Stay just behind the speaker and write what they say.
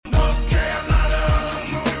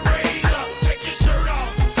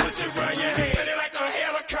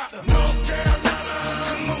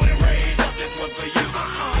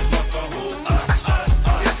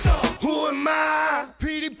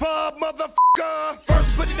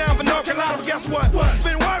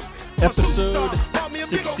Episode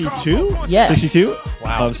 62? Yeah. 62?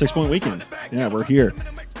 Wow. Of 6 Point Weekend. Yeah, we're here.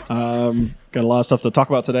 Got a lot of stuff to talk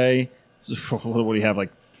about today. What do we have,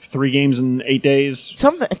 like 3 games in 8 days?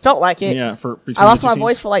 Something it felt like it. Yeah. I lost my teams.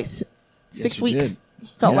 voice for like six Yes, you weeks. did.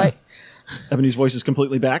 Felt Yeah. like. Ebony's voice is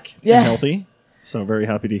completely back Yeah. and healthy. So very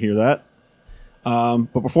happy to hear that.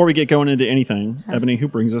 But before we get going into anything, Ebony, who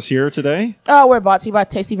brings us here today? Oh, we're brought to you by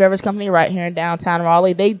Tasty Beverage Company right here in downtown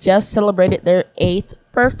Raleigh. They just celebrated their 8th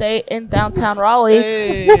birthday in downtown Raleigh.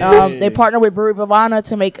 Hey. They partner with Brewery Bavana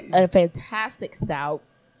to make a fantastic stout.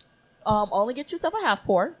 Only get yourself a half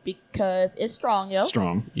pour because it's strong, yo.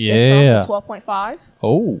 Strong. It's strong for 12.5.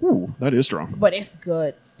 Oh. Ooh, that is strong. But it's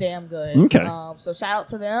good. It's damn good. Okay. So shout out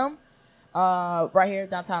to them. Right here in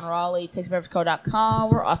downtown Raleigh, tastybeverageco.com.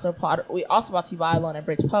 We also brought to you by London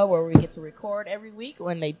Bridge Pub, where we get to record every week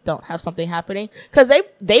when they don't have something happening. Because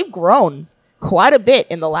they've grown quite a bit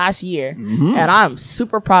in the last year. Mm-hmm. And I'm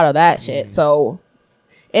super proud of that shit. So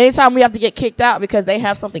anytime we have to get kicked out because they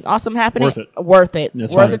have something awesome happening, Worth it.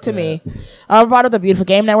 That's worth right. it to me. We're part of the Beautiful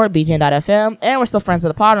Game Network, BGN.FM, and we're still friends of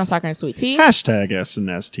the pod on Soccer and Sweet Tea. Hashtag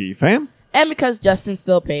SNST fam. And because Justin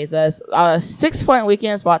still pays us, 6 Point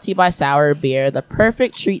Weekend is brought to you by Sour Beer, the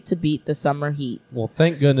perfect treat to beat the summer heat. Well,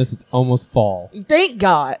 thank goodness it's almost fall. Thank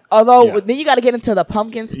God. Although Yeah. then you got to get into the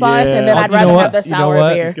pumpkin spice, Yeah. and then Oh, I'd you know rather what? have the You know sour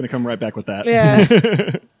what? beer. It's going to come right back with that.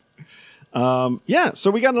 Yeah. Yeah. So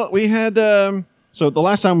we had so the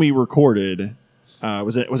last time we recorded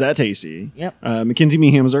was at Tasty. Yep. Mackenzie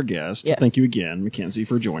Meehan was our guest. Yes. Thank you again, Mackenzie,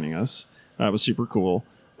 for joining us. It was super cool.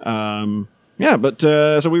 Yeah, but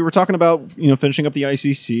so we were talking about finishing up the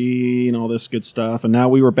ICC and all this good stuff, and now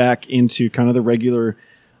we were back into kind of the regular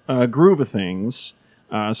groove of things.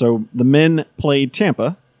 So the men played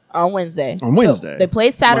Tampa On Wednesday. on Wednesday. So they played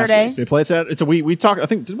last Saturday. week. They played Saturday. It's a we talked. I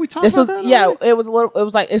think did we talk This about was that already? it was a little. It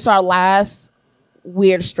was like it's our last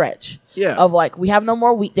weird stretch. Yeah. Of like we have no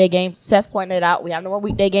more weekday games. Seth pointed it out. We have no more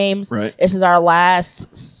weekday games. Right. This is our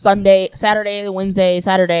last Saturday, Wednesday,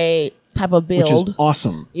 Saturday type of build. Which is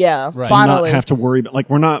awesome. Yeah. Right. Finally. Not have to worry about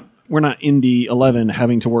we're not Indy 11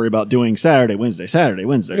 having to worry about doing Saturday, Wednesday,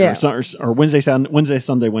 Yeah. or Wednesday, Sunday,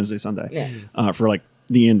 Yeah. for like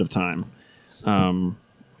the end of time,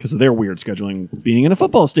 because of their weird scheduling, being in a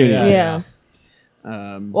football stadium. Yeah.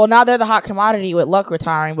 Well, now they're the hot commodity with Luck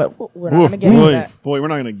retiring, but we're not going to get into that. Boy, we're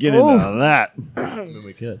not going to get into that. I mean,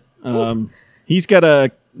 we could. He's got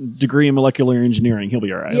a degree in molecular engineering. He'll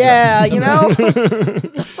be all right. Yeah,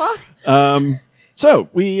 the fuck? So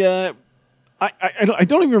we, I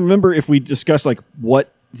don't even remember if we discussed like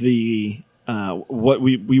what the what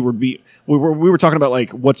we were talking about,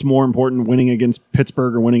 like what's more important, winning against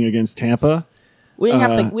Pittsburgh or winning against Tampa. We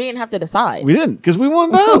didn't have to decide. We didn't, because we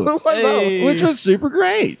won both, We won both. which was super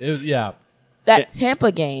great. It was, yeah. That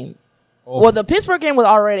Tampa game. Oh. Well, the Pittsburgh game was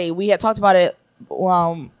already. We had talked about it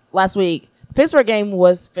last week. The Pittsburgh game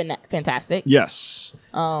was fantastic. Yes,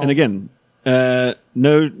 and again,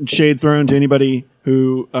 no shade thrown to anybody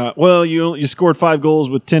who. You scored 5 goals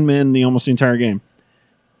with 10 men almost the entire game.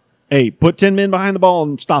 Hey, put 10 men behind the ball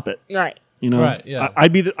and stop it. Right. Right, yeah.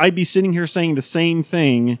 I'd be sitting here saying the same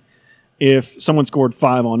thing if someone scored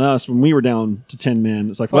 5 on us when we were down to 10 men.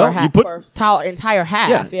 It's like, you put entire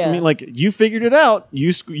half. Yeah. I mean, like, you figured it out.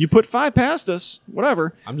 You put 5 past us.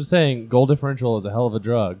 Whatever. I'm just saying, goal differential is a hell of a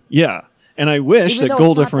drug. Yeah. And I wish Even that though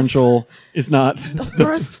goal it's not the differential is not the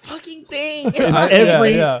first fucking thing.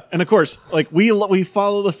 Yeah. And of course, like we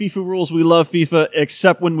follow the FIFA rules. We love FIFA,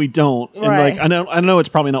 except when we don't. And Right. like I know it's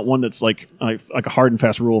probably not one that's like a hard and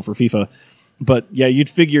fast rule for FIFA, but yeah, you'd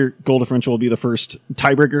figure goal differential would be the first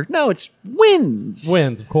tiebreaker. No, it's wins.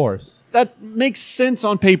 Wins, of course. That makes sense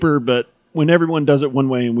on paper, but when everyone does it one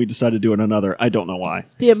way and we decide to do it another, I don't know why.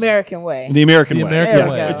 The American way. The American way. American There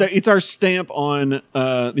we way. go. It's our stamp on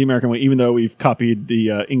the American way, even though we've copied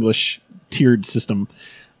the English tiered system.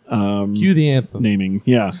 Cue the anthem. Naming,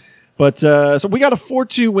 yeah. But so we got a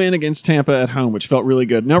 4-2 win against Tampa at home, which felt really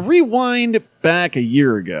good. Now rewind back a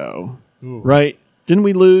year ago, right? Didn't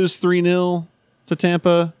we lose 3-0 to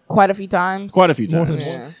Tampa? Quite a few times. Quite a few More than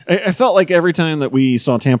times. once. I felt like every time that we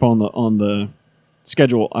saw Tampa on the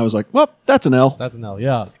schedule, I was like, well, that's an L, That's an L,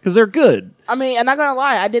 yeah. because they're good. I mean, I'm not gonna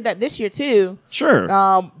lie, I did that this year too. Sure.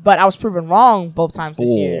 But I was proven wrong both times this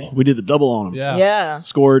year. We did the double on them. Yeah. Yeah.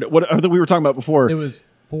 Scored what I think we were talking about before. It was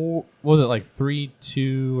was it like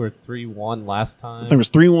 3-2 or 3-1 last time? I think it was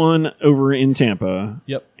 3-1 over in Tampa.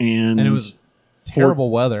 Yep. And it was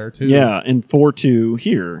terrible weather, too. Yeah, and 4-2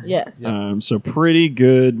 here. Yes. So pretty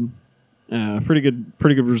good Pretty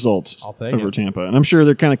good result I'll take over it. Tampa, and I'm sure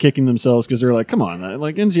they're kind of kicking themselves because they're like, "Come on,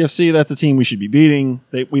 like NCFC, that's a team we should be beating.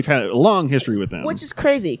 We've had a long history with them." Which is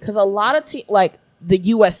crazy because a lot of like the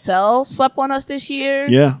USL slept on us this year.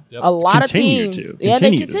 yeah, Yep. A lot Continue of teams, to. yeah,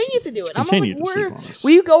 Continue they to continue to do it. continue I'm to like, sleep on us.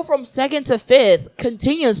 we go from second to fifth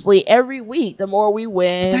continuously every week. The more we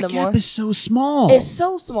win, that the more gap is so small. it's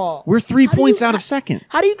so small. We're 3 How do points you- out of second.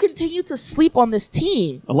 How do you continue to sleep on this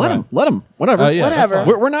team? Let Right. them, whatever. Yeah, that's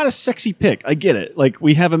Whatever. fine. We're not a sexy pick. I get it. Like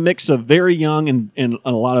we have a mix of very young and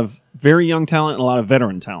a lot of very young talent and a lot of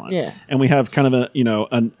veteran talent. Yeah. And we have kind of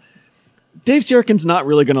Dave Sierkin's not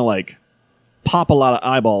really going to like pop a lot of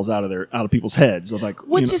eyeballs out of people's heads of like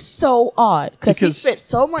Which is so odd because he Because- spent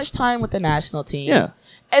so much time with the national team. Yeah.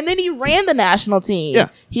 And then he ran the national team. Yeah.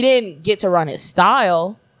 He didn't get to run his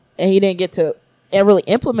style and he didn't get to really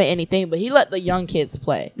implement anything, but he let the young kids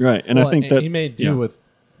play. right. And Well, I think that he made do yeah. with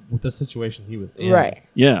the situation he was in. Right.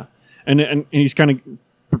 Yeah, and he's kind of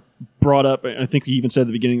brought up. I think he even said at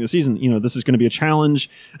the beginning of the season, this is going to be a challenge.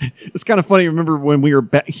 It's kind of funny. Remember when we were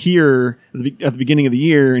back here at the beginning of the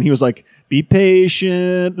year, and he was like, "Be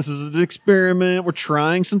patient. This is an experiment. We're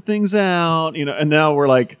trying some things out." And now we're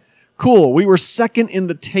like, "Cool." We were second in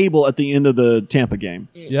the table at the end of the Tampa game.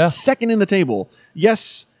 Yeah. Second in the table.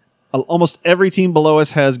 Yes, almost every team below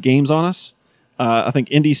us has games on us. I think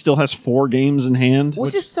Indy still has 4 games in hand.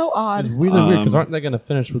 Which is so odd. It's really weird because Um, aren't they going to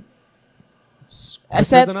finish with quicker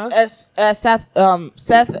Seth, than us?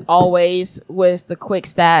 Seth always with the quick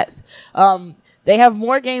stats. They have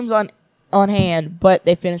more games on hand, but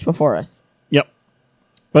they finished before us. Yep.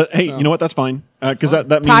 But hey, So- you know what? That's fine because fine.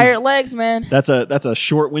 that means Tired legs, man. that's a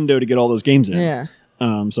short window to get all those games in. Yeah.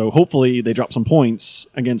 So hopefully they drop some points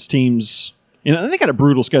against teams. They got a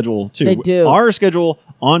brutal schedule too. They do. Our schedule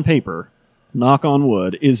on paper, knock on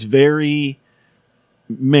wood, is very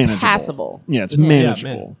manageable. Passable. Yeah, it's Yeah,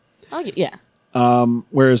 manageable. Yeah.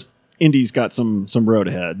 Whereas Indy's got some road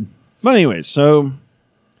ahead. But anyways, so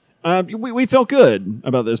we felt good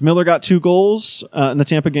about this. Miller got 2 goals in the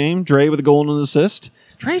Tampa game. Dre with a goal and an assist.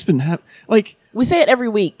 Dre's been We say it every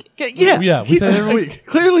week. yeah, Yeah, we he's- say it every week.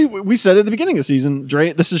 Clearly, we said at the beginning of the season,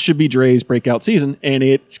 should be Dre's breakout season, and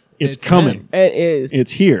it's It's coming. It is.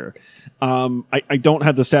 It's here. I don't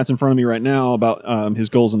have the stats in front of me right now about his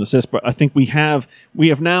goals and assists, but I think we have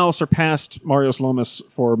now surpassed Mario Lomas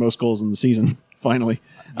for most goals in the season. Finally,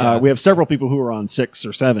 Yeah. we have several people who are on 6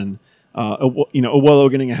 or 7.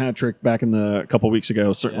 Owolo getting a hat trick back in a couple weeks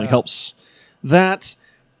ago certainly Yeah. helps. That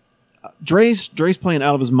Dre's playing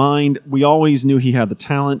out of his mind. We always knew he had the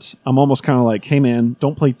talent. I'm almost kind of like, hey man,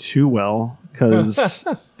 don't play too well because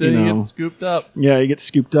Did he get scooped up? yeah, he gets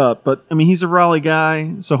scooped up. But I mean, he's a Raleigh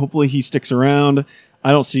guy, so hopefully he sticks around.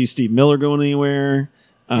 I don't see Steve Miller going anywhere.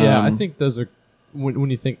 Yeah, I think those are when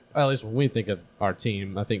you think, at least when we think of our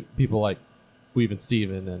team, I think people like Weave and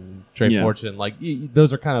Steven and Trey Yeah. Fortune, like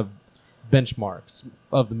those are kind of benchmarks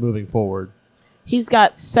of the moving forward. He's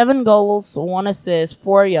got 7 goals, 1 assist,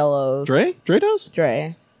 4 yellows. Dre does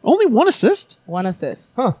Dre. only 1 assist. 1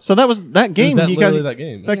 assist. Huh. So that was that game. Is that he got literally that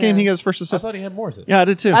game? that game. He Yeah. got his first I assist. thought he had more assists. Yeah, I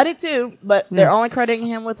did too. I did too, but they're only crediting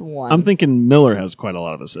him with 1. I'm thinking Miller has quite a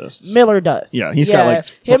lot of assists. Miller does. Yeah, he's got, like,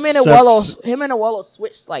 him and six- Awolo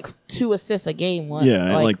switched like 2 assists a game.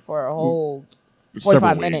 Yeah, like, for a whole Several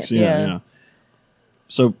 45 weeks. minutes. Yeah.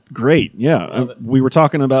 So great. Yeah. Love it. We were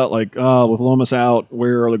talking about with Lomas out,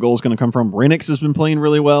 where are the goals going to come from? Renix has been playing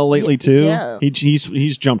really well lately too. Yeah.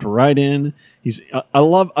 He's jumped right in. I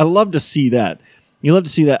love to see that. You love to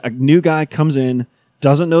see that a new guy comes in,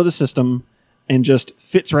 doesn't know the system, and just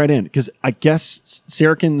fits right in. Because I guess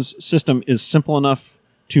Sierkin's system is simple enough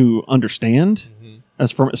to understand,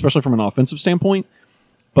 especially from an offensive standpoint,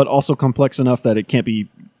 but also complex enough that it can't be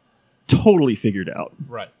totally figured out.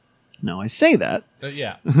 Right. Now I say that,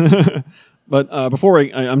 Yeah. but before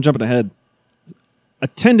I'm jumping ahead,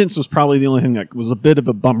 attendance was probably the only thing that was a bit of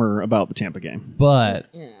a bummer about the Tampa game. But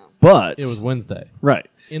Yeah. But it was Wednesday right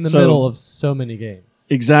in the So- middle of so many games.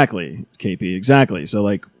 exactly, KP, exactly. So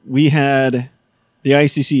like we had the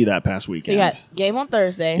ICC that past So weekend. you got game on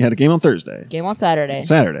Thursday, You had a game on Thursday, game on Saturday,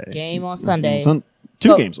 Saturday, game on Sunday. Two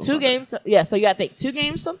So, games. On 2 Sunday. games. Yeah, so you got to think 2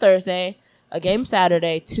 games on Thursday, a game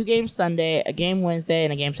Saturday, 2 games Sunday, a game Wednesday,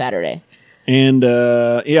 and a game Saturday. And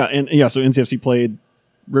so NCFC played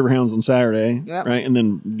Riverhounds on Saturday, Yep. right, and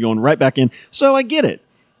then going right back in. So I get it.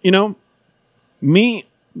 Me,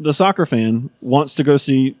 the soccer fan, wants to go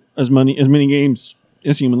see as many games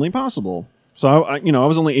as humanly possible. So I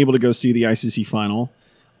was only able to go see the ICC final,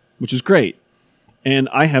 which is great, and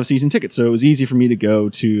I have season tickets, so it was easy for me to go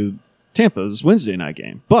to Tampa's Wednesday night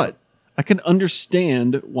game. But I can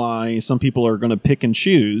understand why some people are going to pick and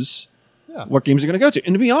choose Yeah. what games are going to go to.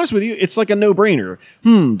 And to be honest with you, it's like a no-brainer.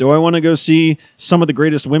 Do I want to go see some of the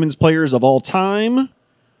greatest women's players of all time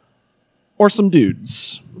or some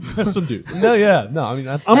dudes? Some dudes. No, yeah. No, I mean,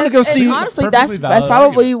 I'm going to go And see... honestly, perfectly that's valid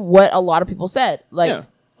probably what a lot of people said. Like, Yeah.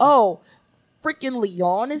 oh, freaking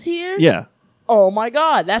Lyon is here. Yeah. Oh my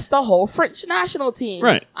God, that's the whole French national team.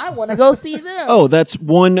 Right. I want to go see them. Oh, that's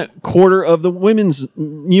 1/4 of the women's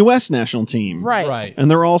U.S. national team. right. right. And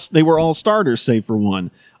they were all starters save for one.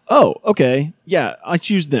 Oh, okay. Yeah, I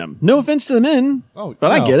choose them. No offense to the men, Oh,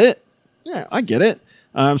 but I no. get it. Yeah. I get it.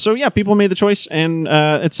 So yeah, people made the choice, and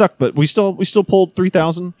it sucked, but we still pulled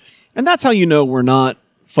 3,000, and that's how you know we're not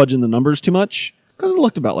fudging the numbers too much, because it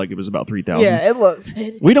looked about like it was about 3,000. Yeah, it looks.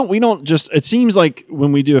 We don't just. It seems like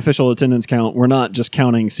when we do official attendance count, we're not just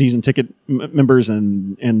counting season ticket members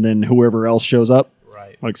and then whoever else shows up.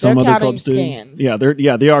 Right. Like some They're other counting clubs do. scans.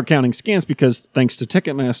 Yeah, they are counting scans because thanks to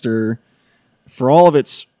Ticketmaster, for all of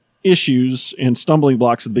its issues and stumbling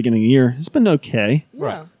blocks at the beginning of the year, it's been okay. Yeah.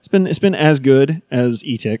 Right. It's been as good as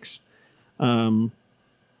ETIX.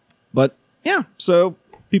 But yeah, so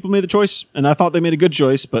people made the choice, and I thought they made a good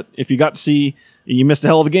choice. But if you got to see, you missed a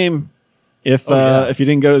hell of a game. If you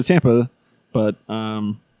didn't go to Tampa, but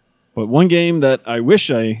one game that I wish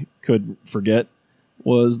I could forget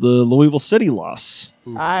was the Louisville City loss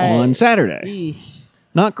on Saturday. Eesh.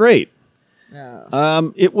 Not great.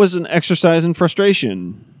 No. It was an exercise in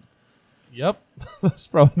frustration. Yep. That's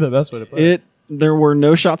probably the best way to put it. There were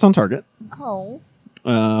no shots on target. Oh.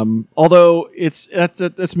 Although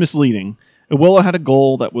that's misleading. Willow had a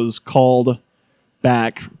goal that was called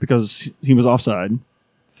back because he was offside.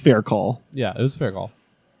 Fair call. Yeah, it was a fair call.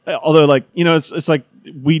 Although, like, it's like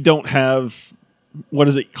we don't have, what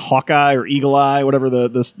is it, Hawkeye or Eagle Eye, whatever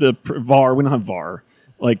the VAR. We don't have VAR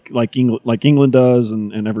like England does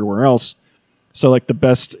and everywhere else. So like the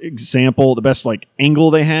best example, the best like angle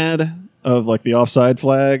they had of like the offside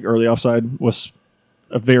flag or the offside was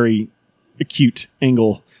a very acute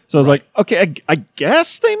angle. So I was like, okay, I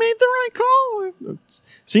guess they made the right call. It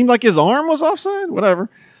seemed like his arm was offside, whatever.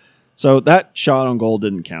 So that shot on goal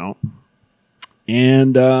didn't count.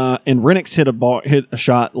 And Renix hit a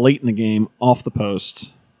shot late in the game off the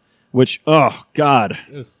post, which, oh God.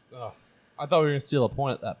 It was. I thought we were gonna steal a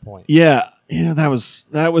point at that point. Yeah, that was.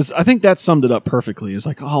 I think that summed it up perfectly. It's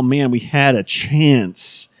like, oh man, we had a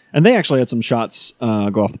chance, and they actually had some shots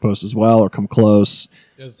go off the post as well or come close.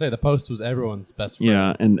 I was gonna say the post was everyone's best friend.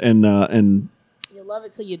 Yeah, and You love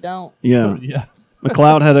it till you don't. yeah, Yeah.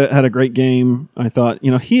 McLeod had a great game. I thought,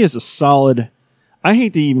 he is a solid. I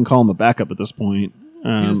hate to even call him a backup at this point.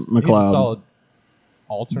 He's a McLeod, solid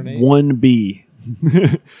alternate. 1B.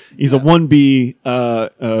 He's a 1B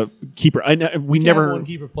keeper. We You can't never. have one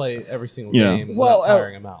keeper play every single Yeah. game Well, without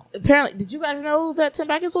tiring him out. Apparently, did you guys know that Tim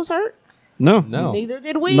Backus was hurt? No. No. Neither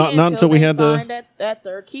did we. Not until we they had to- signed that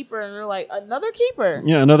third keeper, and we're like, another keeper.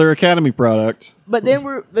 Yeah, another academy product. But then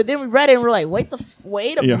we read it, and we're like,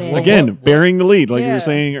 wait a Yeah, minute. again, bearing the lead, like you Yeah. were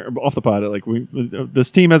saying off the pod. Like this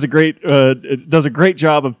team has it does a great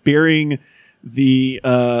job of bearing the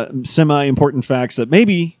semi-important facts that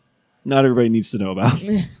maybe not everybody needs to know about.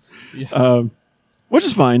 Yes. Which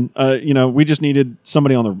is fine. We just needed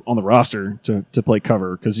somebody on the roster to play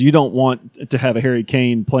cover because you don't want to have a Harry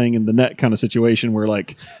Kane playing in the net kind of situation where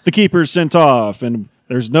like the keeper's sent off and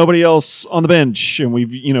there's nobody else on the bench and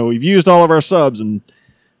we've used all of our subs and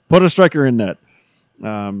put a striker in net.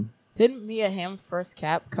 Didn't Mia Hamm's first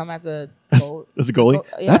cap come as a As goal? a goalie, Oh,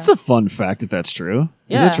 yeah. that's a fun fact if that's true. Is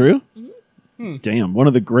Yeah. that true? Hmm. Damn, one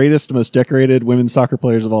of the greatest, most decorated women's soccer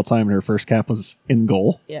players of all time, and her first cap was in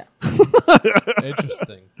goal. Yeah.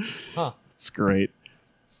 Interesting. Huh. It's great.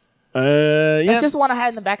 Yeah, That's just one I had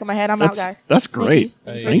in the back of my head. I'm out, guys. that's Thank great. you.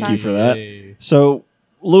 Thank you Thank your you time. for that. Hey. So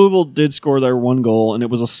Louisville did score their one goal, and it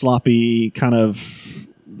was a sloppy kind of.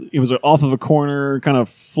 It was off of a corner, kind of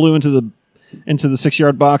flew into the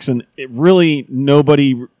 6-yard box, and it really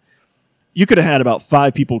nobody. You could have had about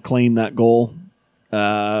 5 people claim that goal.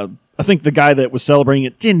 I think the guy that was celebrating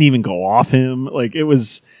it didn't even go off him. Like it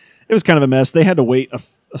was kind of a mess. They had to wait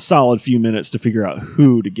a solid few minutes to figure out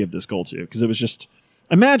who to give this goal to because it was just.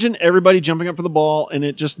 Imagine everybody jumping up for the ball, and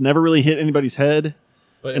it just never really hit anybody's head.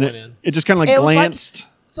 But it And went in. it just kind of like It was like- glanced.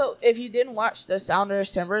 So if you didn't watch the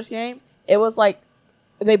Sounders Timbers game, it was like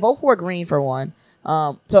they both wore green for one.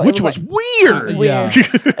 So Which it was like, weird. weird.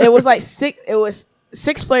 It was like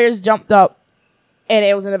 6 players jumped up, and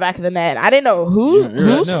it was in the back of the net. I didn't know who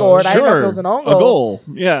No, scored. I didn't know if it was an own goal. A goal.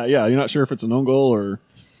 Yeah. You're not sure if it's an own goal or.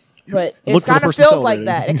 But it Look for the kind of person feels like celebrating.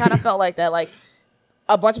 that. It kind of felt like that. Like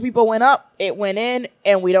a bunch of people went up, it went in,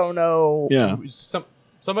 and we don't know. Yeah.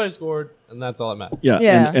 Somebody scored, and that's all that matters. Yeah.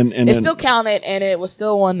 Yeah. And it still counted, and it was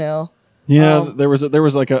still 1-0. Yeah, there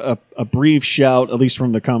was like a brief shout, at least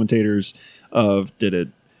from the commentators, of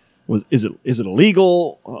is it a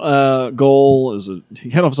legal goal? Is it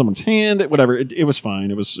head off someone's hand? Whatever. It was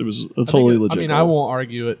fine. It was a totally legit. I mean, goal. I won't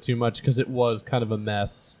argue it too much because it was kind of a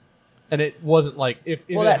mess, and it wasn't like if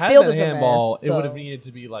Well, it that had field been is a a handball, mess, it would have so- needed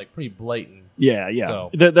to be like pretty blatant. Yeah.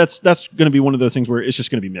 So- That's going to be one of those things where it's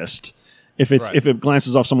just going to be missed. If Right. if it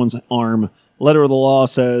glances off someone's arm, letter of the law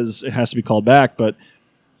says it has to be called back. But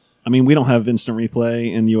I mean, we don't have instant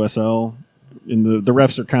replay in USL, and the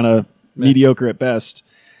refs are kind of mediocre at best.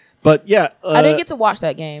 But yeah, I didn't get to watch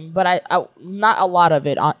that game, but I not a lot of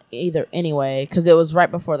it on either anyway, because it was right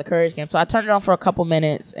before the Courage game. So I turned it on for a couple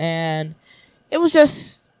minutes, and it was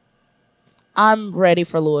just, I'm ready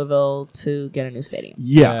for Louisville to get a new stadium,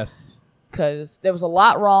 Yes. because there was a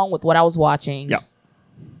lot wrong with what I was watching. Yeah.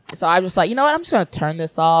 So I was just like, you know what, I'm just going to turn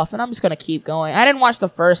this off, and I'm just going to keep going. I didn't watch the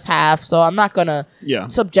first half, so I'm not going to yeah.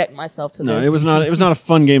 subject myself to No, this. it was not a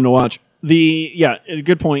fun game to watch. A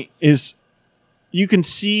good point is you can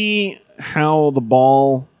see how the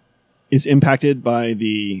ball is impacted by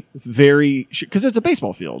the because it's a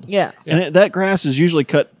baseball field. Yeah. And that grass is usually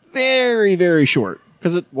cut very, very short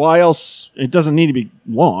because why else? It doesn't need to be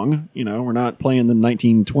long. You know, we're not playing the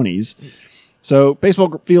 1920s. So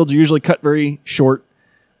baseball fields are usually cut very short,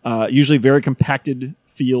 usually very compacted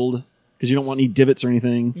field because you don't want any divots or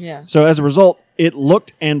anything. Yeah. So as a result, it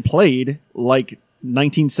looked and played like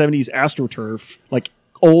 1970s AstroTurf, like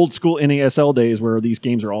old school NASL days where these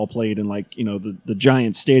games are all played in like, you know, the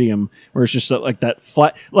giant stadium where it's just like that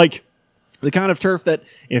flat, like the kind of turf that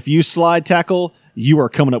if you slide tackle, you are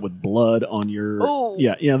coming up with blood on your, Ooh.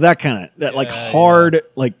 that kind of, that like Yeah, hard,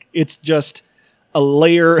 like it's just a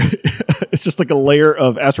layer, it's just like a layer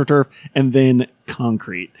of AstroTurf and then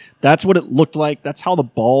concrete. That's what it looked like. That's how the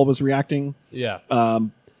ball was reacting. Yeah.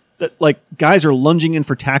 That like guys are lunging in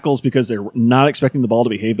for tackles because they're not expecting the ball to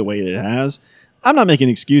behave the way it has. I'm not making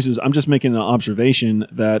excuses. I'm just making an observation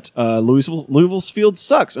that Louisville's field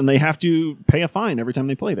sucks, and they have to pay a fine every time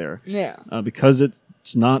they play there Yeah. because it's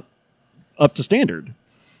not up to standard.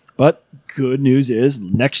 But good news is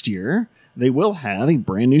next year they will have a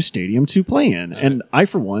brand new stadium to play in, and I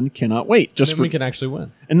for one cannot wait. Just Then for we can actually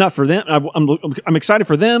win. and not for them. I'm excited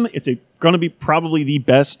for them. It's going to be probably the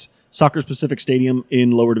best soccer-specific stadium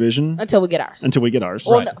in lower division Until we get ours. until we get ours.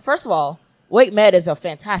 Well, Right. no, first of all, Wake Med is a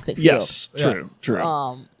fantastic field. Yes, true, Yes. true.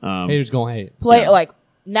 Haters gonna hate. Play Yeah. like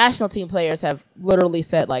national team players have literally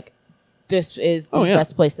said like this is the Oh, yeah.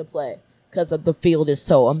 best place to play because the field is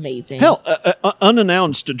so amazing. Hell,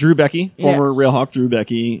 unannounced, Drew Becky, Yeah. former Railhawk Drew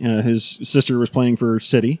Becky, his sister was playing for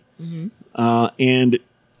City, and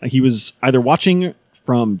he was either watching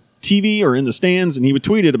from TV or in the stands, and he would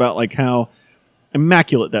tweeted about like how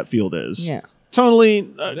immaculate that field is. Yeah. Totally.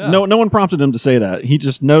 Yeah. No one prompted him to say that. He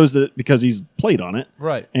just knows that because he's played on it,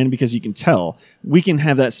 Right. and because you can tell. We can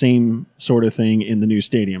have that same sort of thing in the new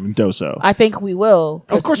stadium in Doso. I think we will.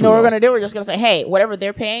 Of course you know we what we're will. gonna do? We're just gonna say, hey, whatever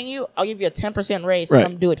they're paying you, I'll give you a 10% raise to Right.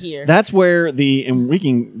 come do it here. That's where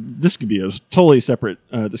this could be a totally separate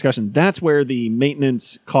discussion. That's where the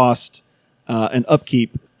maintenance cost and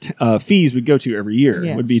upkeep fees would go to every year.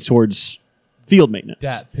 Yeah. Would be towards field maintenance.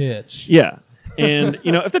 Dat pitch. Yeah. And,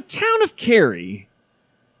 if the town of Cary,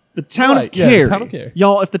 Right, yeah, the town of Cary.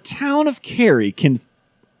 y'all, if the town of Cary can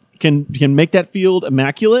make that field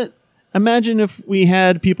immaculate, imagine if we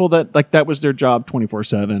had people that was their job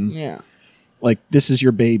 24/7. yeah. Like, this is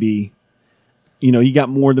your baby. You got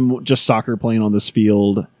more than just soccer playing on this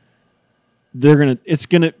field. It's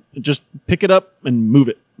gonna just pick it up and move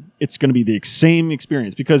it. It's gonna be the same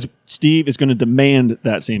experience because Steve is gonna demand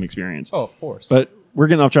that same experience. Oh, of course. But we're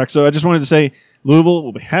getting off track. So I just wanted to say Louisville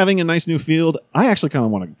will be having a nice new field. I actually kind of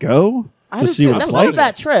want to go I to do see too. what That's it's not like. a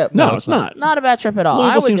bad trip. No, No, it's it's not. not. Not a bad trip at all. I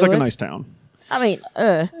Louisville would seems do like it. a nice town I mean,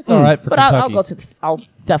 it's all right for but Kentucky. I'll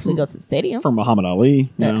definitely go to the stadium. for Muhammad Ali.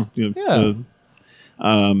 Yeah. Yeah.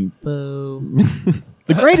 Boo.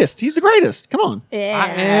 The greatest. He's the greatest. Come on. I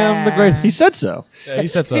am the greatest. He said so. Yeah, he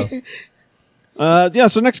said so.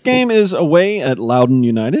 So next game is away at Loudon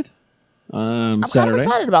United. I'm kind of Saturday.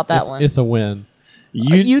 excited about that one. It's a win.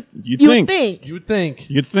 You'd you think. think. You would think.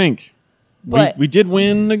 You'd think. But- we did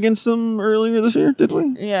win against them earlier this year, did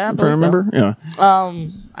we? Yeah, I If I believe so. remember. Yeah.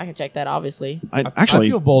 I can check that obviously. Actually,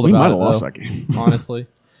 feel bold we about might it, have lost though. that game. Honestly.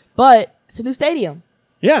 But it's a new stadium.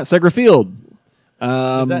 Yeah, Segra Field.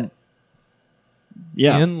 Is that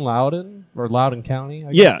Yeah. in Loudoun or Loudoun County?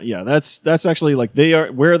 I Yeah, guess? yeah. That's actually like they are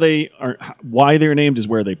where they are. Why they're named is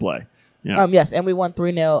where they play. Yeah. Yes, and we won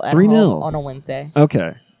 3-0 at 3-0. home on a Wednesday.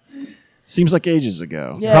 Okay. Seems like ages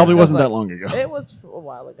ago. Yeah, Probably it feels wasn't like- that long ago. It was a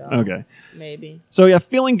while ago. Okay. Maybe. So yeah,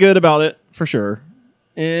 feeling good about it for sure.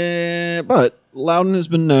 But Loudon has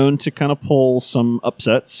been known to kind of pull some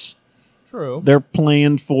upsets. True. They're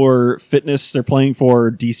playing for fitness. They're playing for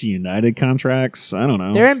DC United contracts. I don't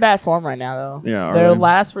know. They're in bad form right now, though. Yeah, are Their they?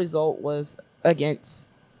 last result was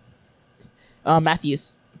against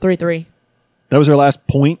Matthews, 3-3. That was their last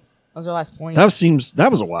point. That was their last point.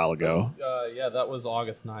 That was a while ago. Yeah, that was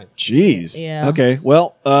August 9th. Jeez. Yeah. Okay.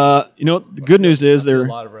 Well, the good news is A they're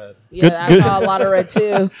lot of red. yeah, good- I saw a lot of red,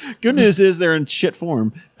 too. good news is they're in shit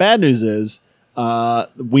form. Bad news is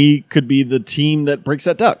we could be the team that breaks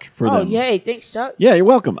that duck for Oh, them. yay. Thanks, Chuck. Yeah, you're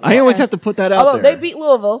welcome. I Yeah. always have to put that out Although there. they beat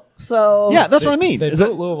Louisville, so... Yeah, that's what I mean. They Is beat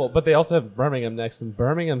it- Louisville, but they also have Birmingham next, and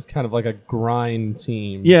Birmingham's kind of like a grind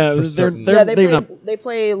team. Yeah, for they're- certain- they're- Yeah, they've they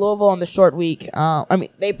play Louisville on the short week.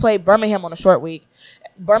 They play Birmingham on a short week.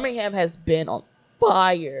 Birmingham has been on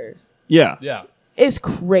fire. yeah. yeah. It's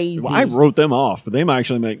crazy. Well, I wrote them off, but they might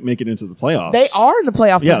actually make it into the playoffs. They are in the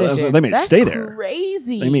playoff Yeah, position. they may That's stay there.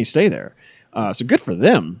 Crazy. They may stay there. So good for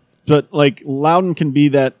them. But like Loudon can be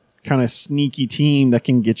that kind of sneaky team that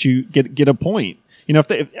can get a point. You know,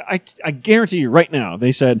 I guarantee you right now,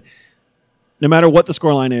 they said no matter what the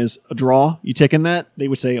scoreline is, a draw, you taking that? They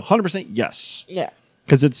would say 100% yes, Yeah.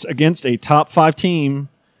 because it's against a top 5 team,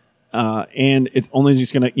 and it's only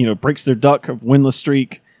just gonna breaks their duck of winless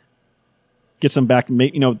streak, gets them back.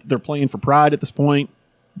 They're playing for pride at this point.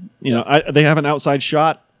 They have an outside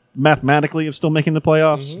shot mathematically of still making the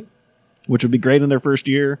playoffs. Mhm. Which would be great in their first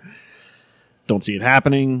year. Don't see it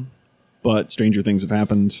happening, but stranger things have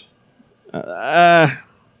happened.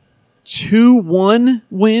 2-1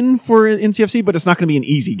 win for NCFC, but it's not going to be an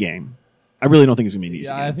easy game. I really don't think it's going to be an easy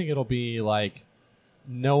Yeah, I game. think it'll be like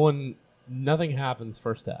nothing happens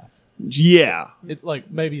first half. Yeah. It like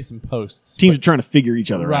maybe some posts. Teams are but- trying to figure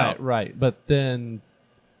each other right, out. right. But then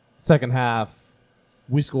second half,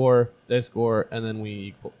 we score, they score, and then we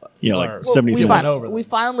equal. Yeah, like or- 70 we, feet went over we them.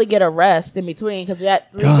 finally get a rest in between because we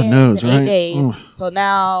had 3 God games knows, in right? 8 days. Ooh. So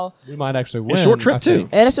now, We might actually win. A short trip, I too. think.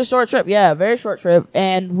 and it's a short trip. Yeah, very short trip.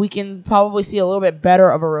 And we can probably see a little bit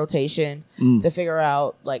better of a rotation to figure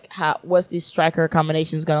out like what's these striker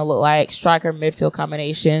combinations going to look like, striker midfield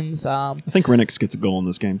combinations. I think Renix gets a goal in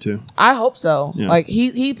this game, too. I hope so. Yeah. Like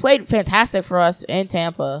he played fantastic for us in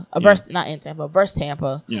Tampa. Versus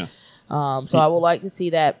Tampa. Yeah. So I would like to see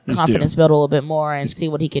that He's confidence build a little bit more and see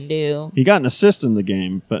what he can do. He got an assist in the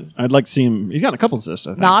game, but I'd like to see him. He's got a couple assists,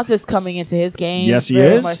 I think. Nas is coming into his game. Yes, he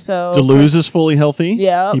very is. Much so. Deleuze is fully healthy.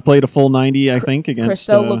 Yeah. He played a full 90, I think, against...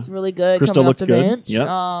 Christo looked really good Christo coming off looked the good. bench.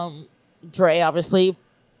 Yep. Dre obviously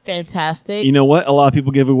fantastic. You know what? A lot of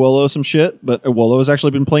people give Uwolo some shit, but Uwolo has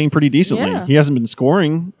actually been playing pretty decently. Yeah. He hasn't been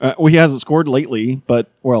scoring. He hasn't scored lately, but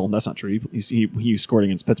that's not true. He scored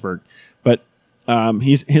against Pittsburgh, but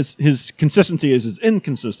his consistency is his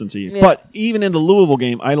inconsistency. Yeah. But even in the Louisville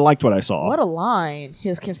game, I liked what I saw. What a line!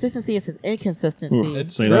 His consistency is his inconsistency. Ooh,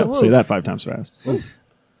 It's say true. that. Say that 5 times fast.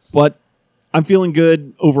 But I'm feeling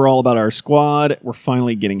good overall about our squad. We're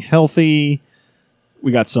finally getting healthy.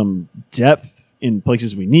 We got some depth in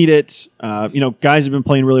places we need it. Guys have been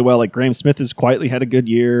playing really well. Like Graham Smith has quietly had a good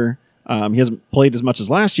year. He hasn't played as much as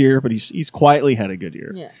last year, but he's quietly had a good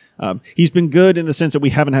year. Yeah. He's been good in the sense that we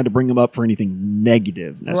haven't had to bring him up for anything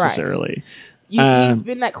negative necessarily. He's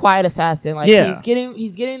been that quiet assassin. Like yeah. he's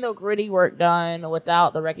getting the gritty work done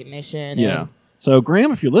without the recognition. Yeah. And So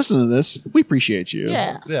Graham, if you're listening to this, we appreciate you.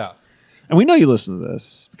 yeah. Yeah. And we know you listen to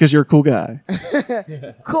this because you're a cool guy.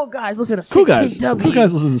 Cool guys, listen to Cool guys. 6PW. Cool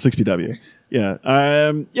guys listen to 6PW.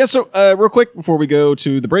 Yeah. So real quick before we go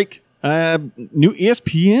to the break, new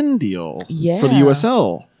ESPN deal for the Yeah.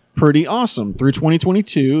 USL. Pretty awesome. Through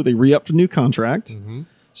 2022, they re-upped a new contract.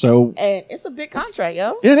 So And it's a big contract,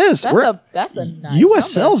 yo. it is. That's a nice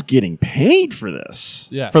USL's getting paid for this.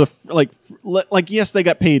 Yes. For the yes, they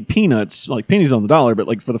got paid peanuts, like pennies on the dollar, but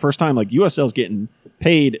like for the first time, like USL's getting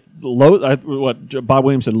paid low. What Bob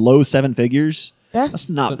Williams said, low 7 figures. number. That's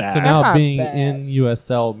not bad. So now That's not being bad. in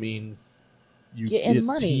USL means you Getting get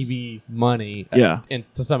money. TV money. Yeah. And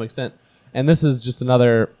to some extent. And this is just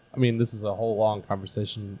another. I mean, this is a whole long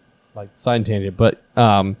conversation, like side tangent. But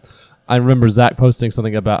I remember Zach posting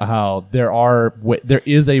something about how there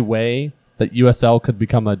is a way that USL could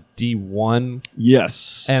become a D1,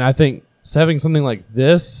 Yes. and I think having something like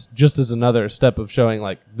this just is another step of showing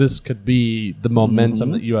like this could be the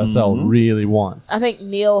momentum that USL really wants. I think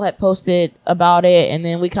Neil had posted about it, and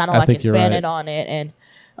then we kind of I like think you're expanded right. on it. And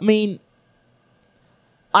I mean,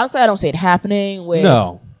 honestly, I don't see it happening with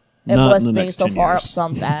No, Not MLS in the being next so 10 far years. up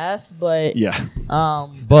some's ass. But yeah.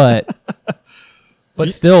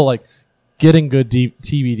 but still like getting good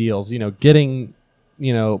TV deals, getting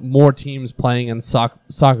more teams playing in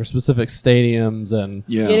soccer specific stadiums and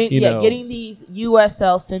getting these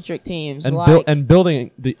USL centric teams and building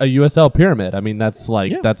a USL pyramid. I mean, that's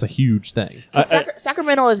that's a huge thing.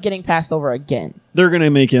 Sacramento is getting passed over again. They're going to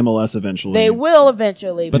make MLS eventually. They will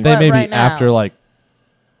eventually, but they may right be after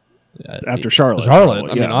after Charlotte.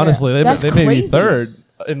 I mean, honestly, they may be third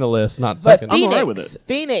in the list, not second. Phoenix, I'm all right with it.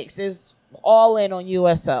 Phoenix is all in on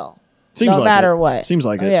USL. Seems no like matter it. what. Seems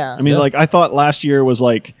like it. Yeah. I mean, I thought last year was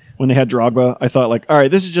like when they had Drogba, I thought all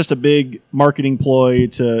right, this is just a big marketing ploy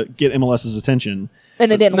to get MLS's attention.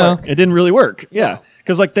 And it didn't work. It didn't really work. Yeah.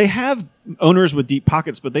 Because they have owners with deep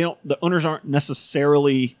pockets, but the owners aren't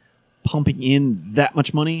necessarily pumping in that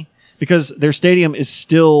much money because their stadium is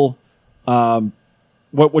still, what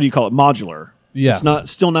do you call it? Modular. Yeah.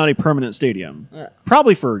 It's still not a permanent stadium. Yeah.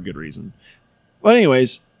 Probably for a good reason. But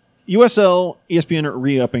anyways, USL, ESPN are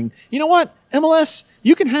re-upping. You know what? MLS,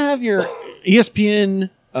 you can have your ESPN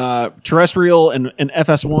terrestrial and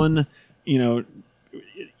FS1,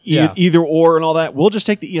 either or and all that. We'll just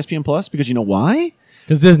take the ESPN Plus because you know why?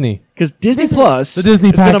 Because Disney Plus the Disney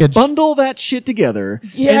is going to package. bundle that shit together.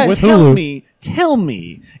 Yes. And With tell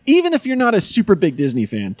me, even if you're not a super big Disney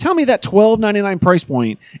fan, tell me that $12.99 price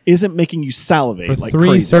point isn't making you salivate For like 3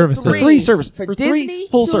 crazy. services. For 3 services. For Disney, Disney,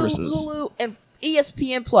 full Hulu, services. Hulu, and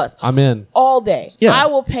ESPN Plus. I'm in. All day. Yeah. I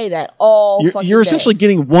will pay that all fucking You're day. essentially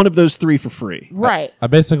getting one of those 3 for free. Right. I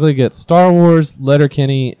basically get Star Wars,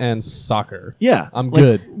 Letterkenny, and soccer. Yeah. I'm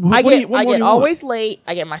good. I what get more do you want? Always late.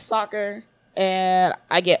 I get my soccer, and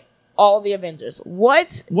I get all the Avengers.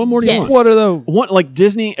 What? What more do you Yes. want? What are those? Like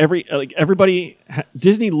Disney, everybody.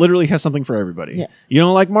 Disney literally has something for everybody. Yeah. You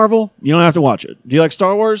don't like Marvel? You don't have to watch it. Do you like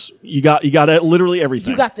Star Wars? You got literally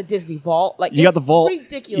everything. You got the Disney Vault. Like You got the Vault.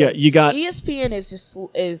 Ridiculous. Yeah, you got- ESPN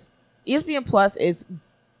is ESPN Plus is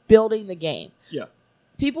building the game. Yeah.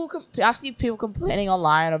 I see people complaining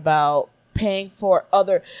online about paying for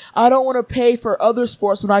other. I don't want to pay for other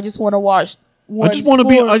sports when I just want to watch. I just want to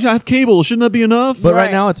be. I have cable. Shouldn't that be enough? But right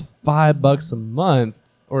Right. now it's $5 a month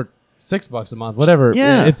or $6 a month, whatever.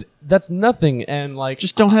 Yeah. That's nothing. And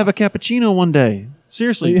just don't have a cappuccino one day.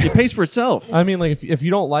 Seriously, it pays for itself. I mean, like if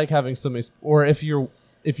you don't like having so many, or if you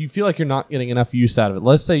feel like you're not getting enough use out of it,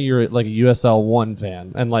 let's say you're like a USL 1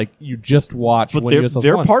 fan and like you just watch But when USL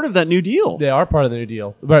they're 1. part of that new deal. They are part of the new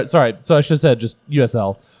deal. But sorry, so I should have said just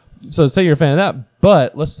USL. So say you're a fan of that,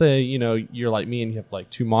 but let's say you're like me and you have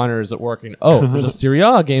like 2 monitors at work, and there's a Serie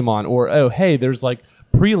A game on, or hey, there's like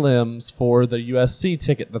prelims for the USC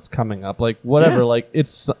ticket that's coming up, like whatever. Yeah. Like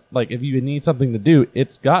it's like if you need something to do,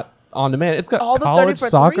 it's got on demand. It's got All the college 30 for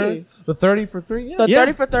soccer, 3. the 30 for 3. Yeah. The Yeah.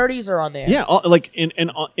 30 for 30s are on there. Yeah,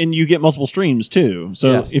 and you get multiple streams too.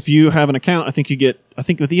 So Yes. if you have an account, I think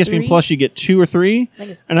with ESPN 3? Plus you get 2 or 3, I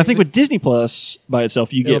think it's and I think with Disney Plus by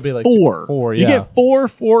itself you It'll get be like 4. 4, You yeah. get 4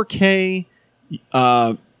 4K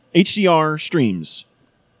HDR streams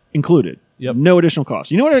included. Yep. No additional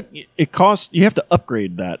cost. You know what it costs? You have to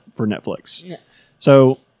upgrade that for Netflix. Yeah.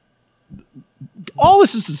 So all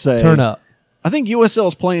this is to say, Turn up. I think USL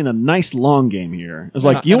is playing a nice long game here. It's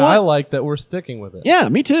like, And what? I like that we're sticking with it. Yeah,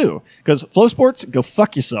 me too. Because Flow Sports, go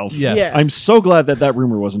fuck yourself. Yes. Yeah. I'm so glad that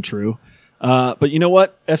rumor wasn't true. But you know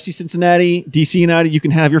what? FC Cincinnati, DC United, you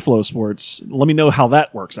can have your Flow Sports. Let me know how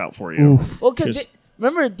that works out for you. Well, because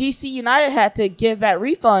remember, DC United had to give back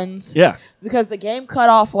refunds. Yeah. Because the game cut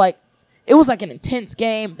off it was like an intense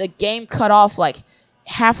game. The game cut off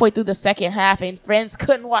halfway through the second half, and friends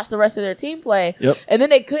couldn't watch the rest of their team play. Yep. And then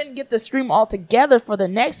they couldn't get the stream all together for the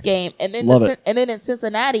next game. And then Love it. and then in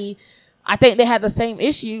Cincinnati, I think they had the same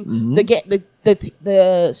issue. Mm-hmm.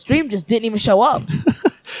 The stream just didn't even show up.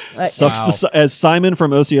 Sucks as Simon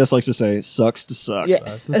from OCS likes to say, sucks to suck.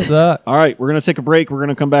 Yes. That's a suck. All right, we're going to take a break. We're going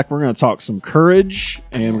to come back. We're going to talk some courage,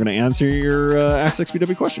 and we're going to answer your Ask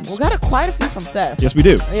XPW questions. We got quite a few from Seth. Yes, we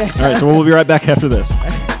do. Yeah. All right, so we'll be right back after this.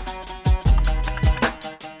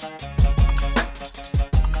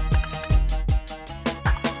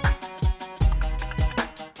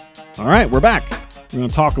 All right, we're back. We're going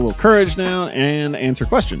to talk a little courage now and answer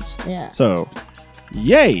questions. Yeah. So,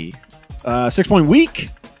 yay. 6-point week.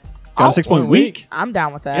 Got a 6-point week. I'm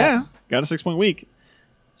down with that. Yeah, got a 6-point week.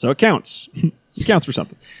 So it counts. It counts for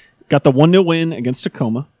something. Got the 1-0 win against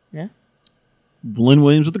Tacoma. Yeah. Lynn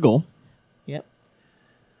Williams with the goal. Yep.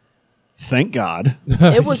 Thank God.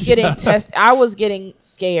 It was getting I was getting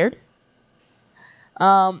scared.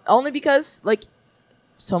 Only because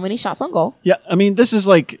so many shots on goal. Yeah, I mean, this is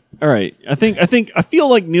like, all right. I feel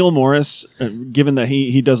like Neil Morris, given that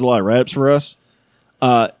he does a lot of write-ups for us,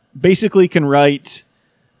 basically can write,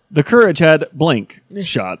 the Courage had blank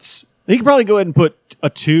shots. He could probably go ahead and put a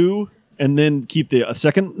 2 and then keep the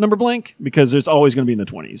second number blank because it's always going to be in the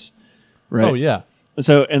 20s. Right. Oh yeah.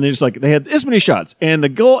 So, and they're just like, they had this many shots, and the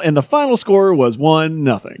goal and the final score was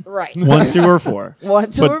 1-0. Right. 1, 2, or 4. 1,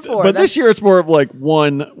 2, but, or 4. But this year it's more of like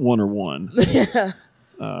 1, 1, or 1. Yeah.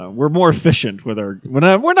 We're more efficient with our. We're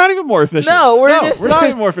not even more efficient. No, we're not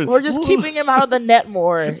even more efficient. We're just keeping him out of the net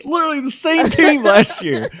more. It's literally the same team last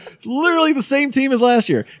year. It's literally the same team as last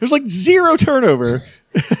year. There's like 0 turnover.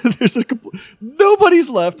 There's nobody's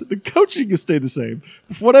left. The coaching has stayed the same.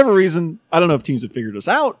 For whatever reason, I don't know if teams have figured us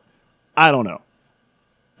out. I don't know.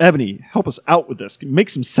 Ebony, help us out with this. Make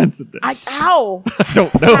some sense of this. How? I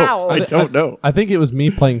don't know. How? I don't know. I think it was me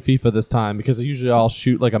playing FIFA this time because usually I'll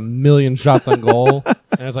shoot like 1,000,000 shots on goal, and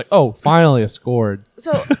it's like, oh, finally I scored.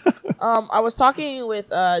 So, I was talking with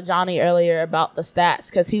Johnny earlier about the stats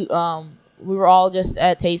because we were all just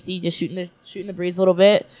at Tasty, just shooting the breeze a little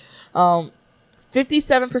bit.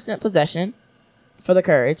 57% possession for the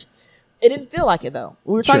Courage. It didn't feel like it though.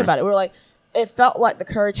 We were talking about it. We were like, it felt like the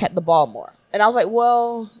Courage had the ball more. And I was like,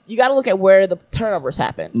 well, you got to look at where the turnovers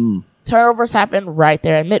happen. Turnovers happen right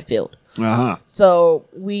there in midfield. Uh-huh. So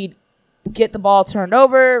we'd get the ball turned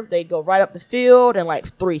over. They'd go right up the field in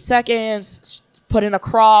like 3 seconds, put in a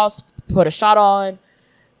cross, put a shot on.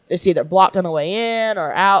 It's either blocked on the way in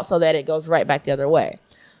or out so that it goes right back the other way.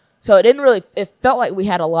 So it felt like we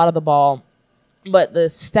had a lot of the ball, but the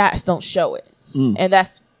stats don't show it. And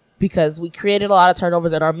that's because we created a lot of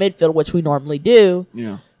turnovers in our midfield, which we normally do.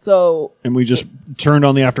 Yeah. So and we just turned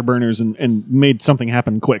on the afterburners and made something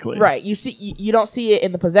happen quickly. Right. You don't see it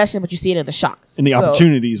in the possession, but you see it in the shots. In the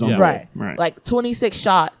opportunities on Yeah. goal. Right. Like 26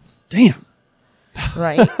 shots. Damn.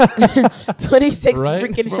 Right. 26 Right.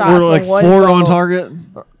 freaking shots. We're like on one 4 goal. on target.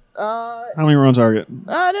 How How many were on target?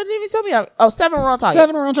 didn't even tell me. 7 were on target.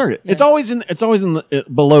 7 were on target. Yeah. It's always in the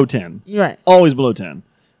below 10. Right. Always below 10.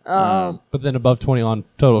 But then above 20 on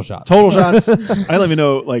total shots. Total shots. I don't even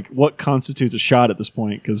know like what constitutes a shot at this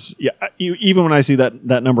point because even when I see that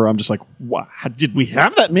number, I'm just like, wow, did we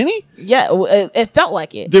have that many? Yeah, it felt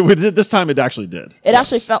like it. This time it actually did. It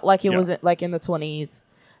actually felt like it Yeah. was like in the 20s,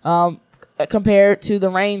 compared to the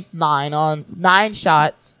Reigns 9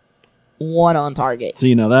 shots, 1 on target.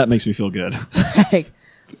 See, now that makes me feel good. Like,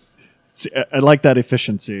 See, I like that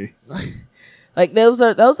efficiency. like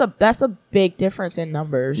that's a big difference in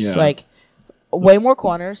numbers. Yeah. Like way more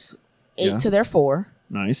corners, 8 Yeah. to their 4.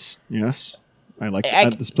 Nice. Yes. I like Like,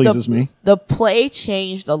 that. This pleases me. The play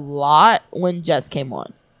changed a lot when Jess came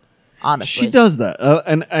on. Honestly, She does that,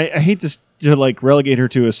 and I hate to like relegate her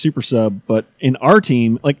to a super sub, but in our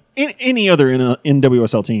team, like in any other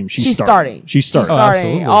NWSL team, she's starting. She's starting. Oh,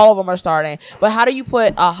 absolutely. All of them are starting. But how do you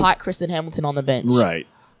put a hot Kristen Hamilton on the bench? Right.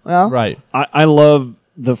 Well, Right. I love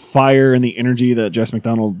the fire and the energy that Jess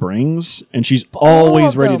McDonald brings, and she's all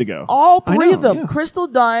always of ready them. to go. All I 3 know, of them: yeah. Crystal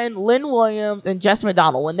Dunn, Lynn Williams, and Jess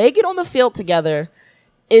McDonald. When they get on the field together,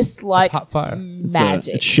 it's like hot fire.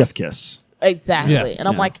 magic. It's chef kiss. Exactly. Yes. And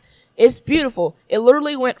I'm Yeah. like, it's beautiful. It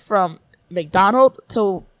literally went from McDonald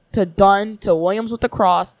to Dunn to Williams with the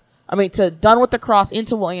cross. I mean, to Dunn with the cross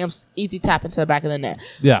into Williams, easy tap into the back of the net.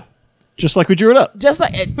 Yeah. Just like we drew it up. Just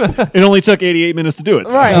like it, It only took 88 minutes to do it.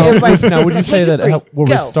 right. Now, It was like, now, would you say take a that three, were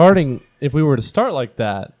we go. starting? If we were to start like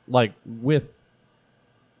that, like with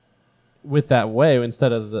that way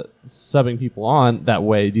instead of the subbing people on that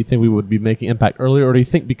way, do you think we would be making impact earlier, or do you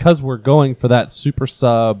think because we're going for that super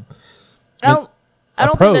sub? I don't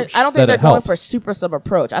think approach I don't that think they're it going helps? for super sub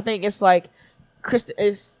approach. I think it's like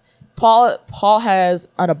Paul has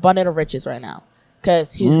an abundance of riches right now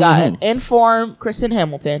because he's got an informed Kristen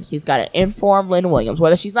Hamilton. He's got an informed Lynn Williams.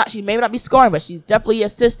 Whether she may not be scoring, but she's definitely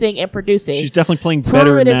assisting and producing. She's definitely playing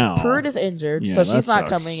better now. Pruitt is injured, Yeah, so that she's not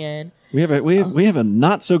sucks. coming in. We have a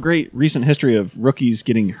not so great recent history of rookies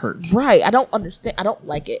getting hurt. Right. I don't understand. I don't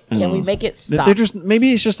like it. Can we make it stop? They're just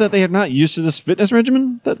maybe it's just that they are not used to this fitness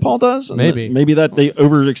regimen that Paul does. and Maybe. that they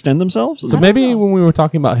overextend themselves. So don't maybe know. when we were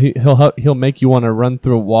talking about he'll make you want to run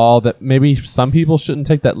through a wall, that maybe some people shouldn't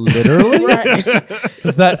take that literally. Right.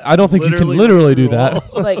 Because that I don't think you can Literally literally do through a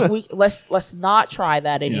that Like let's not try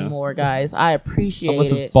that anymore, guys. I appreciate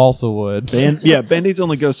unless it. it's balsa wood. Band-Aids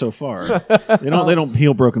only go so far. They don't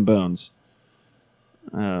heal broken bones.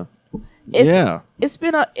 It's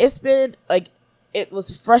been like it was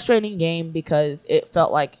a frustrating game because it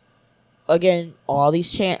felt like again all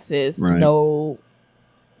these chances, Right. no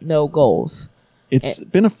goals. It's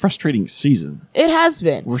been a frustrating season. It has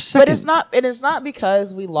been, We're but second. it's not. It is not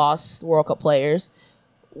because we lost World Cup players.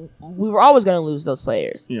 We were always going to lose those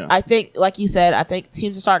players. Yeah. I think, like you said, I think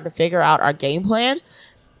teams are starting to figure out our game plan.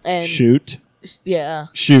 And Shoot yeah,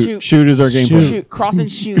 is our game plan. Shoot, cross and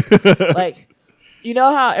shoot. Like You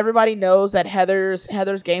know how everybody knows that Heather's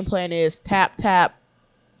game plan is tap, tap,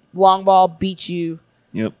 long ball, beat you,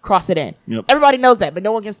 Yep. cross it in. Yep. Everybody knows that, but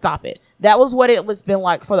no one can stop it. That was what it was been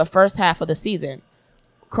like for the first half of the season.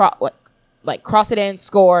 Like cross it in,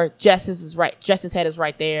 score. Jess's head is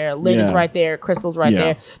right there. Lynn is Yeah. right there. Crystal's right Yeah.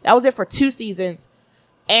 there. That was it for 2 seasons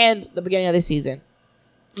and the beginning of this season.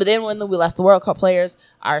 But then when we left the World Cup players,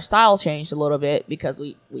 our style changed a little bit because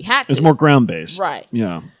we had to. It's more ground based. Right.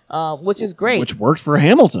 Yeah. Which is great. Which worked for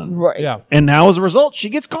Hamilton. right. Yeah. And now as a result, she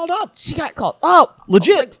gets called up. She got called up.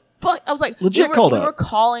 Legit. I was like, Legit we were, called we up. were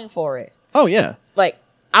calling for it. Oh yeah. Like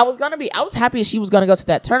I was happy she was gonna go to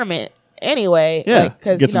that tournament anyway. Yeah. Like,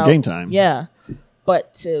 'cause, Get you some know, game time. Yeah.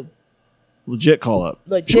 But to Legit call up.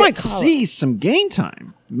 Legit She might call up. see some game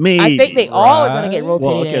time. Maybe. I think they all are gonna get Right. rotated.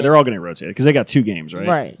 Well, okay, in. they're all going to rotate because they got 2 games, right?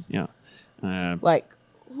 Right. Yeah. Like,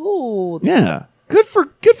 ooh, Yeah. Good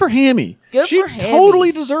for Hammy. Good she for Hammy.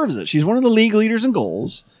 totally deserves it. She's one of the league leaders in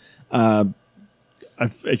goals. A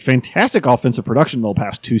fantastic offensive production the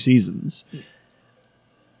past 2 seasons.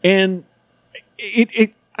 And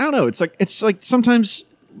it I don't know. It's like sometimes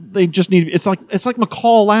they just need. It's like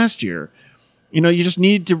McCall last year. You know, you just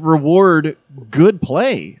need to reward good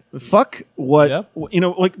play. Fuck what Yep.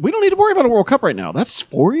 Like we don't need to worry about a World Cup right now. That's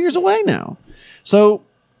 4 years away now. So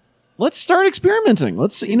let's start experimenting.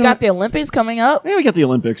 Let's you got the Olympics coming up, yeah, we got the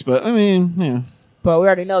Olympics, but I mean, yeah. but we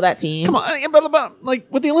already know that team. Come on, but like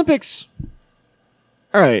with the Olympics.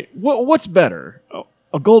 All right, what's better,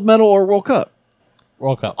 a gold medal or a World Cup?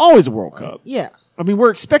 World Cup. Always a World Cup. Yeah. I mean,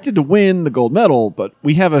 we're expected to win the gold medal, but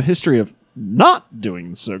we have a history of not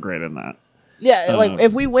doing so great in that. Yeah, like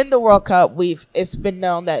if we win the World Cup, it's been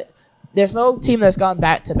known that there's no team that's gone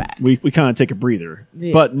back to back. We kind of take a breather,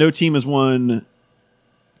 Yeah. but no team has won.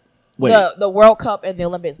 Wait, The World Cup and the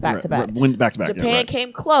Olympics back to back. Win back to back. Japan yeah, right.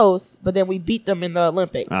 came close, but then we beat them in the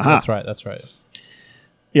Olympics. Uh-huh. That's right.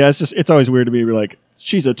 Yeah, it's always weird to be like,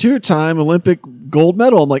 she's a 2-time Olympic gold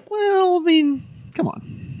medal. I'm like, well, I mean, come on,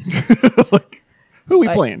 like. Who we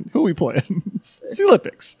playing? It's the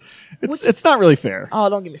Olympics. It's not really fair. Oh,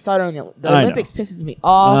 don't get me started on the I know. Olympics. Pisses me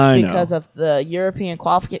off I because know. of the European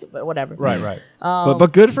qualification, but whatever. Right.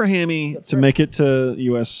 But good for Hammy to make it to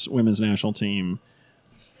U.S. women's national team.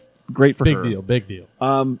 Great for her. Big deal.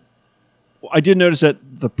 I did notice that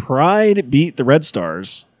the Pride beat the Red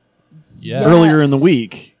Stars Yeah. earlier in the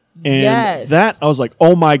week. And Yes. that, I was like,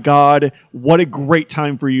 oh my God, what a great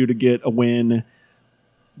time for you to get a win.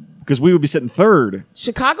 Because we would be sitting third.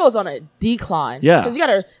 Chicago's on a decline. Yeah.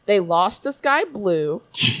 Because they lost to Sky Blue,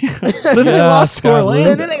 Then they Yeah, lost to Sky Blue.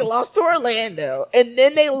 Orlando. and then they lost to Orlando, and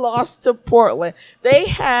then they lost to Portland. They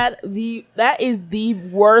had that is the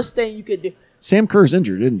worst thing you could do. Sam Kerr's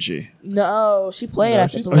injured, didn't she? No, she played. No, I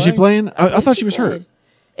she's think. Was she playing? I think thought she was hurt.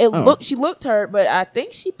 played. She looked hurt, but I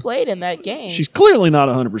think she played in that game. She's clearly not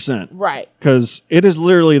 100%. right. Because it is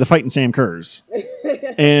literally the fighting Sam Kerr's.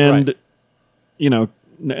 And, Right.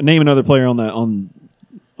 Name another player on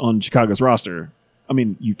Chicago's roster. I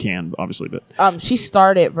mean, you can, obviously, but She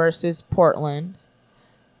started versus Portland,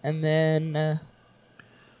 and then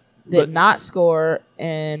did not score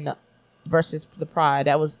in versus the Pride.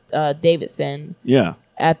 That was Davidson yeah.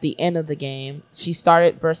 at the end of the game. She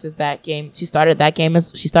started versus that game. She started that game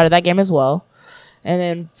as well, and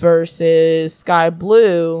then versus Sky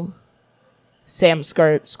Blue, Sam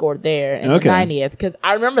scored there in Okay. the 90th because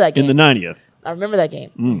I remember that game. In the 90th. I remember that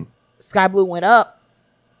game. Mm. Sky Blue went up.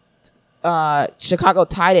 Chicago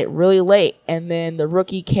tied it really late, and then the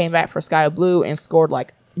rookie came back for Sky Blue and scored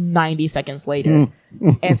like 90 seconds later,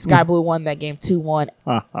 and Sky Blue won that game 2-1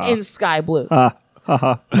 in Sky Blue.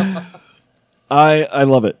 I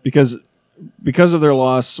love it because of their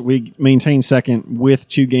loss, we maintain second with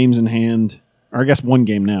 2 games in hand, or I guess 1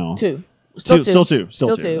 game now. Two. Still two.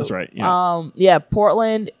 That's right. Yeah.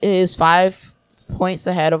 Portland is 5 points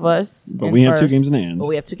ahead of us. But in we have 2 first, games in hand. But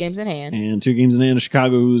we have 2 games in hand. And 2 games in hand.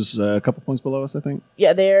 Chicago, who's a couple points below us, I think.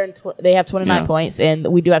 Yeah, they have 29 Yeah. points, and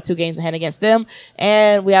we do have 2 games in hand against them.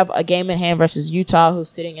 And we have a game in hand versus Utah, who's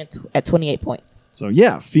sitting at 28 points. So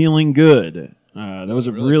yeah, feeling good. That was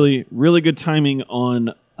a really, really good timing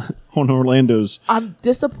on Orlando's. I'm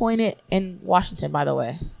disappointed in Washington, by the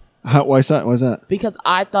way, Why is that? because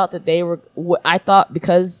I thought that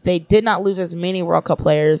because they did not lose as many World Cup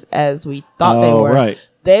players as we thought they were. Right.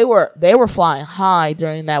 They were flying high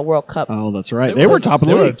during that World Cup. Oh, that's right. They were top of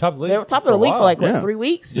the league. They were top of the league for like Yeah. 3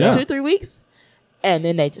 weeks, Yeah. 2-3 weeks, and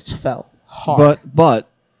then they just fell hard. But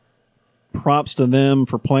props to them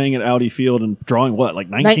for playing at Audi Field and drawing what, like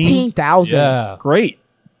 19,000. Yeah. Great.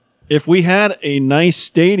 If we had a nice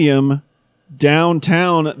stadium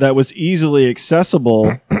downtown that was easily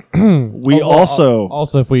accessible, We also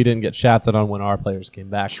if we didn't get shafted on when our players came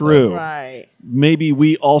back. true. Right. Maybe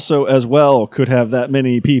we also as well could have that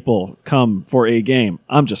many people come for a game.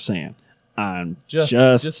 I'm just saying. I'm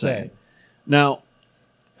just saying. Now,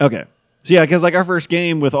 okay. So yeah, because like our first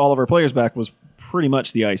game with all of our players back was pretty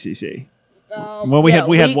much the ICC. Well, we had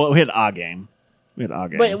a game. We had a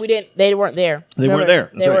game. But we didn't. They weren't there. They weren't there.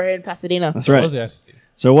 That's They right. were in Pasadena. That's What right. was the ICC?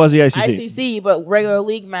 So it was the ICC. ICC, but regular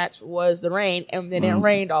league match was the rain, and then it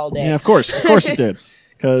rained all day. Yeah, of course it did.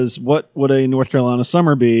 Because what would a North Carolina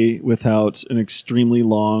summer be without an extremely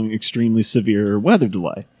long, extremely severe weather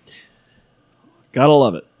delay? Gotta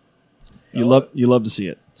love it. You love to see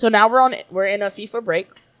it. So now we're in a FIFA break.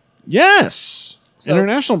 Yes, So-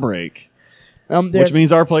 international break, which There's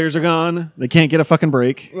means our players are gone. They can't get a fucking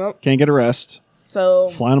break. Nope. Can't get a rest. so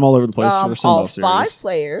Flying them all over the place for a all send-off 5 series.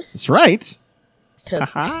 players. That's right. Because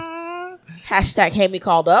Ha-ha. hashtag had me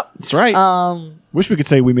called up. That's right. Wish we could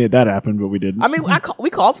say we made that happen, but we didn't. I mean, we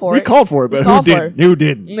called for we it. called for it, We but who called for didn't? Who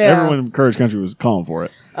didn't? Yeah. Everyone in Courage Country was calling for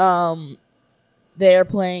it. They're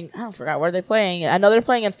playing. I don't forgot where they're playing. I know they're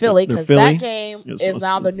playing in Philly They're because Philly. that game Yes, is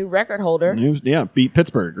now the new record holder. Yeah, beat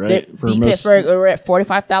Pittsburgh, right? They beat Pittsburgh. We're at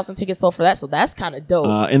 45,000 tickets sold for that, so that's kind of dope.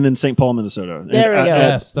 And then St. Paul, Minnesota. There we And go.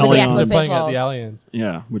 Yes, that's But yeah, right. Allianz. They're St. playing at Paul. the Allianz.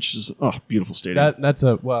 Yeah, which is beautiful stadium. That's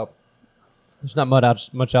a there's not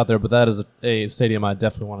much out there, but that is a stadium I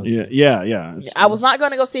definitely want to see. yeah. It's- I was not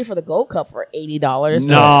going to go see it for the Gold Cup for $80.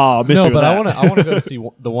 No, No, but I want to go to see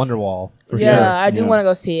the Wonderwall for yeah, sure. I do Yeah. want to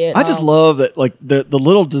go see it. I just love that, like the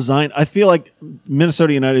little design. I feel like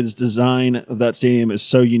Minnesota United's design of that stadium is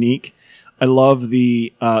so unique. I love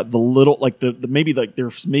the little like the maybe like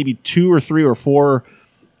there's maybe 2 or 3 or 4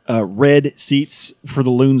 red seats for the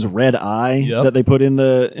Loon's red eye Yep. that they put in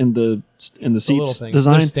the The little seats things.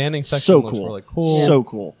 design. Their standing section so looks cool, really cool. so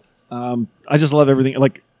cool. I just love everything.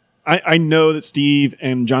 Like I know that Steve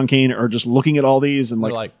and John Kane are just looking at all these and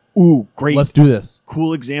They're like, like, ooh, great, let's do this.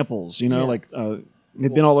 cool examples. You know, Yeah. like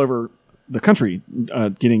they've been all over the country,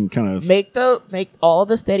 getting kind of make all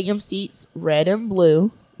the stadium seats red and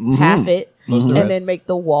blue, Mhm. half it, Mostly and red. then make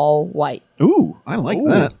the wall white. Ooh, I like Ooh.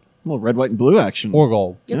 that. A little red, white, and blue action. Or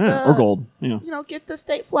gold. Get yeah, the- or gold. Yeah. Get the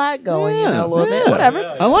state flag going. Yeah, A little bit, yeah. whatever.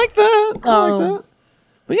 Yeah. I like that. I like Um, that.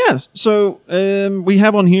 But yeah, so we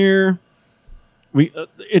have on here.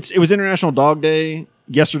 It was International Dog Day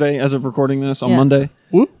yesterday, as of recording this on Yeah. Monday,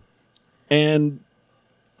 and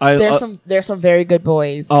There's some very good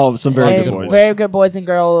boys. some very And good boys. Very good boys and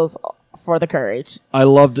girls for the courage. I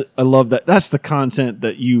love that. That's the content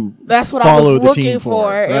that you. That's what I follow was the looking team for.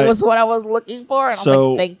 right? It was what I was looking for, and I So- was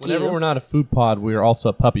like, "Thank Whenever you." we're not a food pod, we are also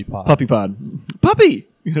a puppy pod. Puppy Pod, puppy.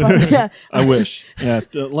 Yeah. I wish. Yeah,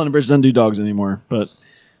 London Bridge doesn't do dogs anymore, but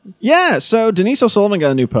yeah. So Denise O'Sullivan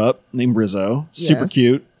got a new pup named Rizzo. Super Yes.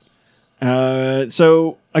 cute.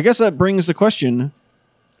 So I guess that brings the question: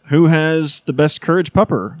 who has the best courage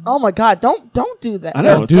pupper? Oh my God! Don't do that. I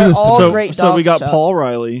know. They're, Do they're this to all me. great So we dogs, got Chuck. Paul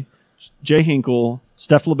Riley, Jay Hinkle,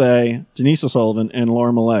 Steph LeBay, Denise O'Sullivan, and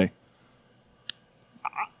Laura Millay.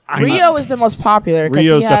 Rio is the most popular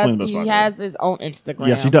Rio's because definitely the most he popular. has his own Instagram.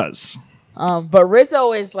 Yes, he does. But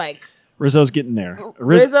Rizzo is like Rizzo's getting there.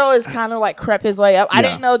 Rizzo is kind of like crept his way up. I Yeah.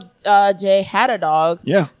 didn't know Jay had a dog.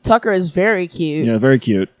 Yeah, Tucker is very cute. yeah, very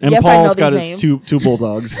cute. And Yes, I know Paul's got these his names. two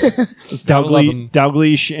bulldogs. It's Gotta love 'em.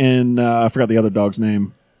 Dalgleish and I forgot the other dog's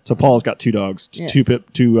name. So Paul's got 2 dogs, Yes. two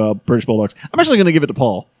British bulldogs. I'm actually going to give it to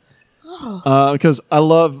Paul because I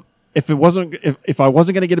love. If I wasn't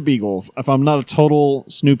going to get a beagle, if I'm not a total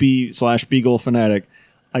Snoopy / beagle fanatic,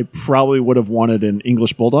 I probably would have wanted an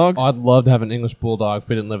English bulldog. I'd love to have an English bulldog if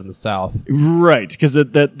we didn't live in the South. Right, because they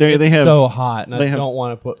It's have so hot, and they I have don't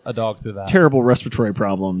want to put a dog through that. terrible respiratory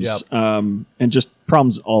problems, Yep. and just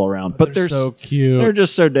problems all around. But they're so cute. They're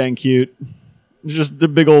just so dang cute. They're just the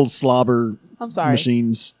big old slobber I'm sorry.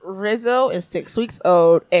 machines. Rizzo is 6 weeks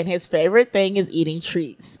old, and his favorite thing is eating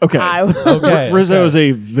treats. Okay. Okay, Rizzo okay. is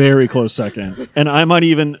a very close second, and I might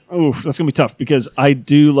even. Oof, that's gonna be tough because I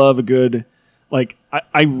do love a good. Like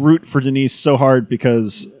I root for Denise so hard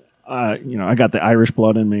because I got the Irish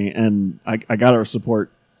blood in me, and I gotta support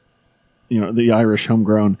the Irish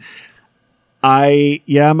homegrown.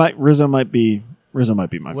 Rizzo might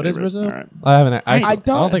be my favorite. What is Rizzo? All right. I haven't. I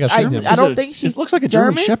don't think I've seen him. I don't think she's It looks like a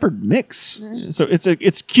German German? Shepherd mix. So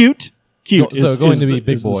it's cute. Cute. So is, going is to be the,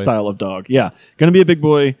 big is the boy. style of dog. Yeah, going to be a big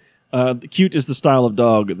boy. Cute is the style of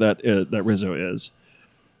dog that Rizzo is.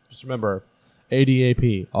 Just remember,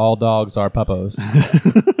 ADAP. All dogs are puppos.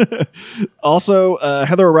 Also,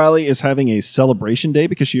 Heather O'Reilly is having a celebration day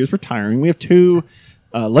because she is retiring. We have 2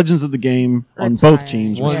 legends of the game on both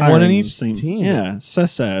teams. One retiring in the each team. Yeah, it's so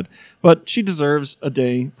sad. But she deserves a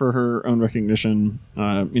day for her own recognition.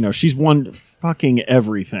 She's won fucking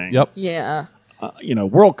everything. Yep. Yeah.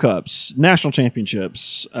 World Cups, national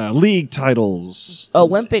championships, league titles,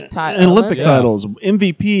 Olympic title. and Olympic Yeah. titles,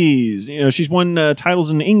 MVPs. She's won titles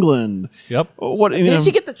in England. Yep. What Did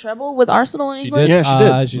she get the treble with Arsenal in She England? did. Yeah, she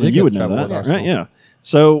did. She did You get would the know treble that, with right? Arsenal. Yeah.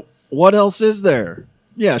 So what else is there?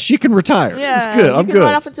 Yeah, she can retire. Yeah, it's good. you I'm can good.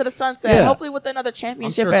 ride off into the sunset. Yeah. Hopefully with another I'm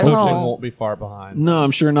championship sure at coaching home. won't be far behind. No,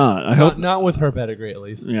 I'm sure not. I hope. Not with her pedigree, at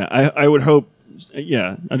least. Yeah, I would hope.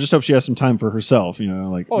 Yeah, I just hope she has some time for herself.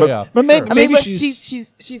 Oh, but, yeah, but maybe, sure. I mean, maybe but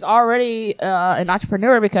she's. she's already an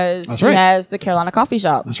entrepreneur because That's she right. has the Carolina Coffee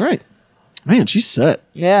Shop. That's right. Man, she's set.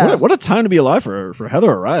 Yeah. What a time to be alive for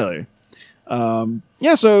Heather O'Reilly.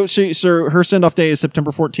 So her send off day is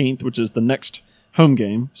September 14th, which is the next home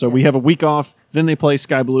game. So we have a week off. Then they play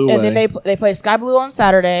Sky Blue away. And then they play Sky Blue on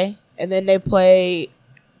Saturday, and then they play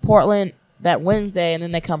Portland that Wednesday, and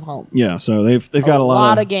then they come home. yeah, so they've got a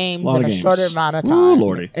lot of games lot in of a games. shorter amount of Ooh, time.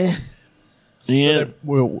 Lordy. And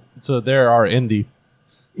So there are indie.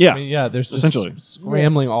 yeah, I mean, yeah, there's just Essentially.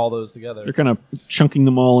 scrambling all those together. they're kind of chunking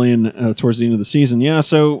them all in towards the end of the season. Yeah,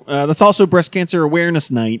 so that's also Breast Cancer Awareness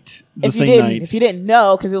Night. The If you same didn't, night. if you didn't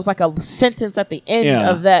know, because it was like a sentence at the end Yeah.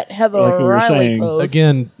 of that Heather Like we were O'Reilly saying. post.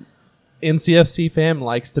 Again, NCFC fam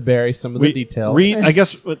likes to bury some of the details. I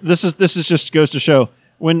guess this is just goes to show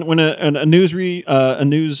when a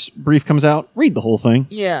news brief comes out, read the whole thing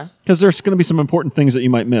Yeah. because there's going to be some important things that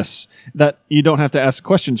you might miss that you don't have to ask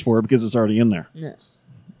questions for because it's already in there. Yeah.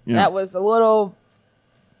 Yeah. That was a little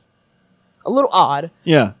odd.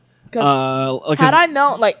 Yeah. 'Cause Like had I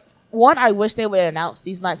known, I wish they would announce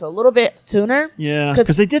these nights a little bit sooner. yeah, 'cause-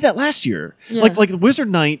 because they did that last year. Yeah. Like the Wizard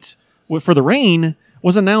Night for the rain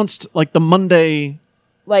was announced like the Monday.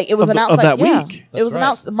 Like it was Of the- announced of that yeah. week. It was That's right.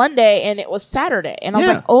 announced Monday and it was Saturday, and I was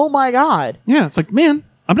Yeah. like, "Oh my god!" Yeah, it's like, man,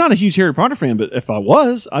 I'm not a huge Harry Potter fan, but if I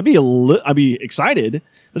was, I'd be excited.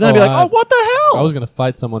 But then I'd be like, I- oh, what the hell? I was gonna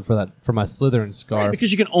fight someone for my Slytherin scarf. Right,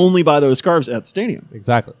 because you can only buy those scarves at the stadium.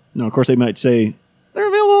 Exactly. No, of course they might say they're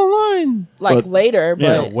available online. Like But- later,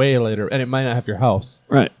 yeah, but Way later, and it might not have your house.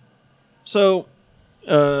 right. So,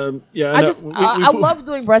 yeah, I know. just I love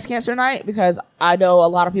doing breast cancer night because I know a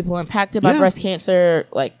lot of people impacted by Yeah. breast cancer.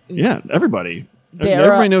 Like yeah, everybody. Dara-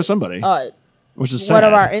 Everybody knows somebody, uh, which is sad. one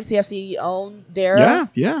of our NCFC owned Dara.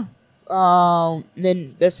 yeah.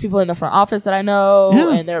 Then there's people in the front office that I know,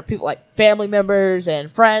 Yeah. and there are people like family members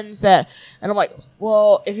and friends and I'm like,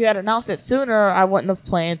 well, if you had announced it sooner, I wouldn't have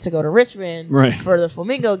planned to go to Richmond Right. for the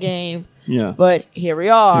Flamingo game. Yeah. But here we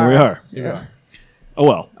are. Here we are. Oh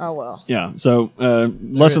well. Oh well. Yeah. So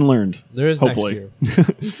lesson learned. There is Hopefully. next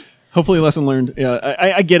year. Hopefully, lesson learned. Yeah,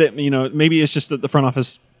 I get it. Maybe it's just that the front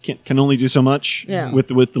office can only do so much Yeah. with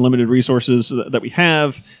the limited resources that we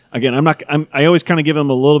have. Again, I always kind of give them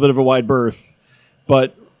a little bit of a wide berth,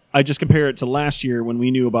 but I just compare it to last year when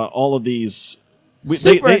we knew about all of these.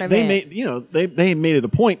 Super in they advance. made they made it a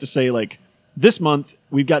point to say like this month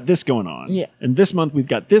we've got this going on, Yeah. and this month we've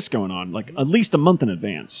got this going on, like at least a month in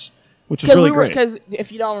advance, which was really great. Because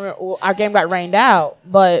if you don't remember, our game got rained out,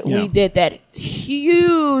 but Yeah. we did that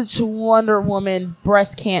huge Wonder Woman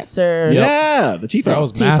breast cancer Yeah, the Tifo. That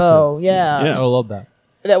was tifo. massive. Yeah. Yeah. I love that.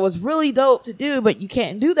 That was really dope to do, but you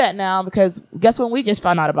can't do that now because guess when we just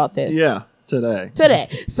found out about this? Yeah, today.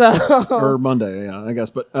 So Or Monday, yeah, I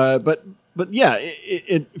guess. But yeah,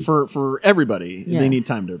 it for everybody, Yeah. they need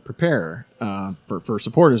time to prepare for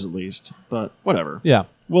supporters at least. But whatever, Yeah.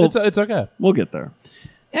 Well- it's okay. we'll get there.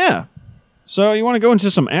 Yeah. So you want to go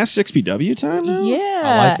into some Ask 6PW time now? yeah,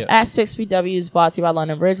 I like it. at 6PW is brought to you by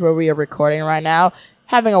London Bridge, where we are recording right now,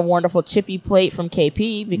 having a wonderful chippy plate from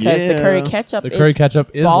KP because the Yeah. curry ketchup The is curry ketchup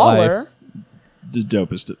is baller. life. The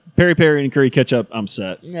dopest. Peri Peri and curry ketchup. I'm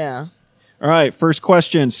set. Yeah. All right. First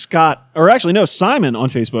question, Scott, or actually no, Simon on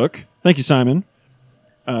Facebook. Thank you, Simon.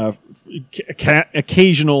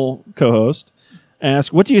 Occasional co-host.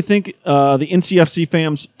 Ask, what do you think the NCFC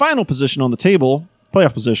fam's final position on the table,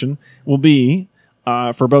 playoff position, will be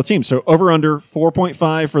for both teams? So over under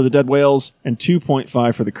 4.5 for the Dead Whales and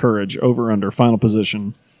 2.5 for the Courage. Over under final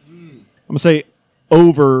position. I'm gonna say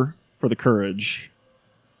over for the Courage.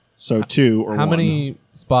 So 2 or How 1. many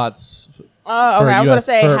spots for Okay, I'm gonna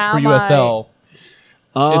say for, how for USL is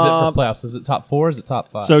it Uh, for playoffs? Is it top 4? Is it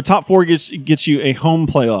top 5? So top 4 gets you a home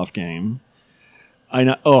playoff game. I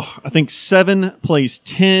know. Oh, I think 7 plays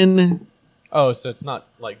 10. so it's not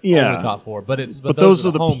like Yeah. only top 4, but But those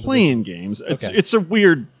are the home playing positions. games. Okay. It's a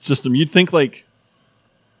weird system. You'd think like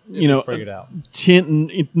figured out.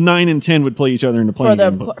 9 and 10 would play each other in the play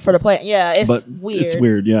game. For the play. Yeah, it's But weird. it's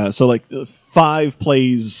weird, yeah. So like 5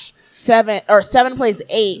 plays 7 plays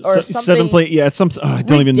 8 or something. 7 play. Yeah, it's something. I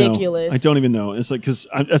don't even know. ridiculous. I don't even know. It's like because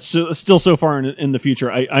it's still so far in the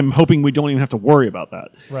future. I'm hoping we don't even have to worry about that.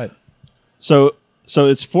 Right. So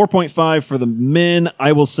it's 4.5 for the men.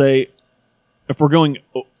 I will say, if we're going,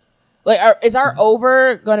 Like, is our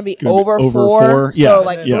over going to be Gonna be over over 4? four? Yeah. So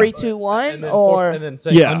like Yeah. 3, 2, 1, And then or and then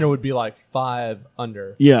saying Yeah. under would be like 5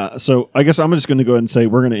 under. yeah. So I guess I'm just going to go ahead and say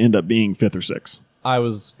we're going to end up being 5th or 6th. I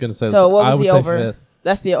was gonna say. so what I was would the say over? 5th.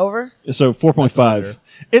 That's the over. So 4.5. under.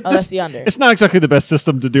 That's the under. It's not exactly the best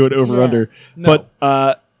system to do it over Yeah. under, No.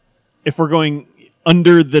 but if we're going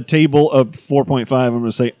under the table of 4.5, I'm going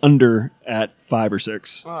to say under at 5 or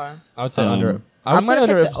 6. Alright. I would say Um, under. I would I'm say gonna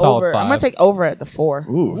under take a the solid over. 5. I'm gonna take over at the 4.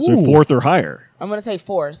 Ooh, so Ooh. 4th or higher. I'm gonna say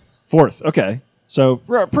 4th. 4th. Okay. So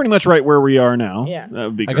we're pretty much right where we are now. Yeah. That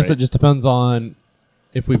would be I great. guess it just depends on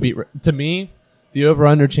if we beat. To me, the over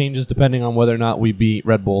under changes depending on whether or not we beat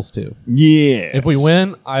Red Bulls too. Yeah. If we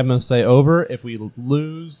win, I'm gonna say over. If we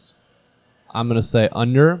lose, I'm gonna say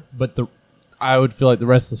under. But I would feel like the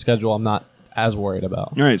rest of the schedule I'm not as worried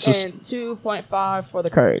about. All right. So And 2.5 for the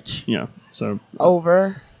Courage. yeah. So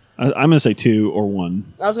Over. I'm going to say 2 or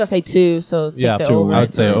 1. I was gonna say 2, so take Yeah, the 2 over. I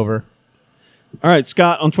would say Right. over. All right.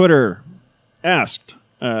 Scott on Twitter asked,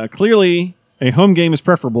 clearly a home game is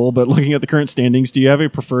preferable, but looking at the current standings, do you have a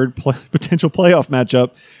preferred potential playoff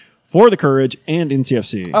matchup for the Courage and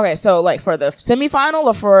NCFC? Okay, so like for the semifinal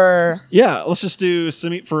or for Yeah, let's just do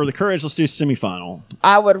for the Courage. Let's do semifinal.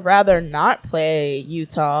 I would rather not play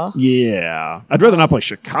Utah. Yeah, I'd rather not play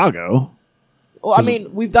Chicago. Well, I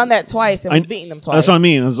mean, we've done that twice and we've beaten them twice. That's what I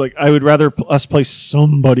mean. I was like, I would rather us play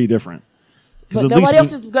somebody different. 'Cause But at least nobody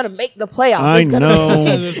else is gonna make the playoffs. I It's gonna know.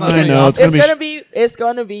 be- I know. It's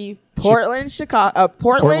gonna be Portland, Chicago,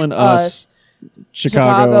 Portland, us,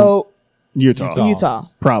 Chicago, Utah. Utah.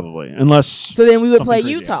 Probably, unless So then we would something play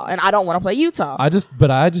crazy Utah, and I don't want to play Utah. I just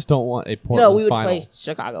don't want a Portland no, we would final. play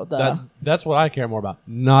Chicago. Duh. That's what I care more about.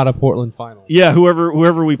 Not a Portland final. Yeah,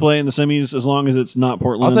 whoever we play in the semis, as long as it's not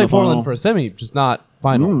Portland. I'll in say the Portland final. for a semi, just not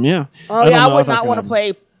final. Yeah. oh don't yeah, I know would if that's not want to gonna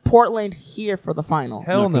play Portland here for the final.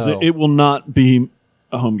 Hell no. 'cause it will not be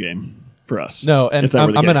a home game for us. No, and if that were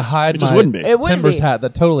I'm the going to case. hide It just my wouldn't be. It wouldn't Timbers be. hat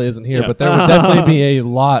that totally isn't here, Yeah. but there would definitely be a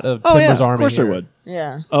lot of Oh Timbers yeah, Army of course here. there would.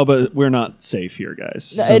 Yeah. Oh, but we're not safe here,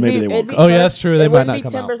 guys. No, So it'd maybe be- they it'd won't be come. Oh, yeah, Rose- that's true. They it might wouldn't not be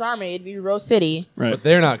come out. Timbers Army. It'd be Rose City. Right. But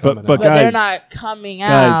they're not coming but out. But they're guys- not coming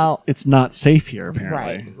Guys, out. it's not safe here Right.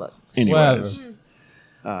 apparently. Look. Anyways.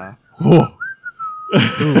 Whoa.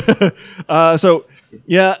 So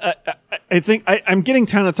yeah, I think I'm getting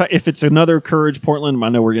kind of tight. If it's another Courage Portland, I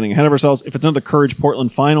know we're getting ahead of ourselves. If it's another Courage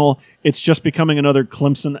Portland final, it's just becoming another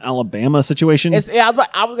Clemson Alabama situation. Yeah,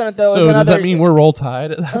 I was gonna throw. So it's does another, that mean we're roll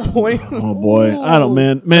tide at that point? Oh boy, I don't,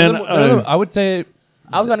 man. I would say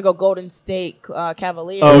I was gonna go Golden State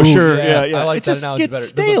Cavaliers. Oh Ooh, sure, yeah, yeah. I like it that just analogy gets better.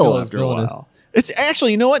 It doesn't stale feel as after a villainous. while. It's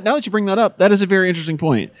actually, you know what? Now that you bring that up, that is a very interesting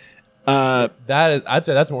point. that is, I'd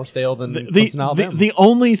say that's more stale than Clemson, Alabama. The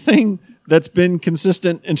only thing that's been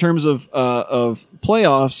consistent in terms of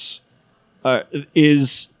playoffs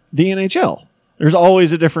is the NHL. There's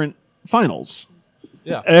always a different finals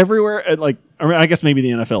yeah. everywhere. I guess maybe the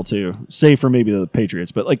NFL too, save for maybe the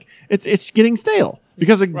Patriots. But like it's getting stale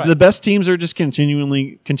because Right. the best teams are just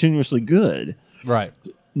continuously good. Right.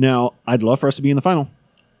 Now, I'd love for us to be in the final.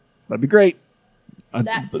 That'd be great. That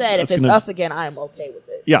but said, if that's it's gonna- us again, I'm okay with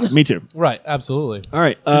it. yeah, me too. Right. Absolutely. All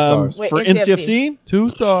right, stars. Wait, for NCFC? NCFC, 2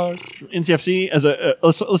 stars. NCFC as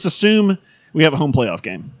let's assume we have a home playoff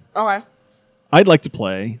game. Okay. I'd like to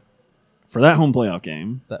play for that home playoff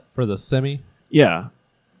game. That for the semi. Yeah,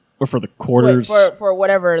 or for the Wait, quarters, for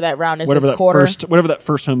whatever that round is, whatever this that quarter. whatever that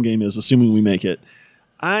first home game is, assuming we make it.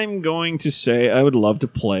 I'm going to say I would love to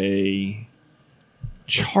play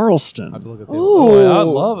Charleston. I have to look at the Ooh. Boy, I'd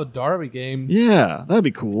love a Derby game. Yeah, that'd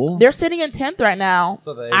be cool. They're sitting in 10th right now.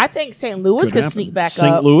 So they- I think St. Louis Could could happen. sneak back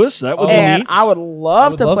St. up. Louis, that would be And neat. I would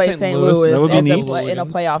love to love play St. St. Louis. Louis That would be as neat. in a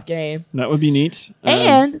playoff game. That would be neat.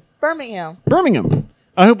 And Birmingham. Birmingham.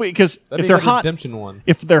 I hope because That'd if be they're a good hot, redemption one.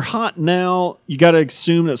 if they're hot now, you got to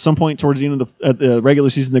assume at some point towards the end of the regular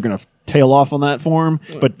season they're going to tail off on that form,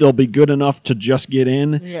 but they'll be good enough to just get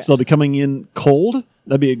in. Yeah. So they'll be coming in cold.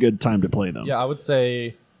 That'd be a good time to play them. Yeah, I would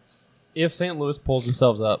say if St. Louis pulls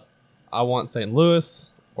themselves up, I want St.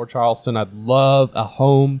 Louis or Charleston. I'd love a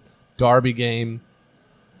home Derby game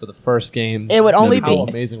for the first game. It would only How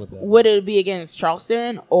be- amazing would that be? Would it be against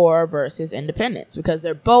Charleston or versus Independence? Because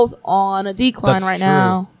they're both on a decline That's right true.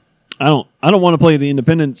 now. I don't want to play the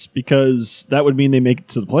Independents because that would mean they make it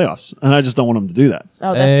to the playoffs, and I just don't want them to do that.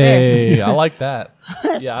 Oh, that's Hey, I like that.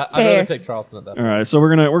 That's yeah, I'd fair. rather take Charleston at that All point. right, so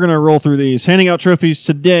we're gonna roll through these, handing out trophies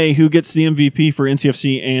today. Who gets the MVP for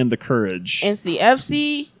NCFC and the Courage? fair.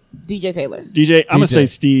 NCFC, DJ Taylor. DJ, I'm gonna say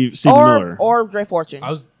Steven Miller. Or Dre Fortune.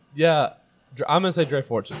 I'm gonna say Dre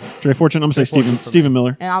Fortune. Dre Fortune. I'm gonna say Fortune for Steven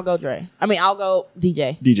Miller. And I'll go Dre. I'll go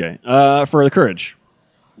DJ. DJ. For the Courage,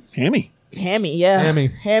 Hammy. Hammy, yeah.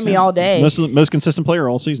 Hammy. all day. Most consistent player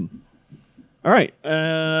all season. All right.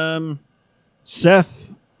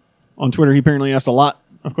 Seth on Twitter, he apparently asked a lot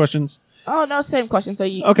of questions. Oh, no, same question. So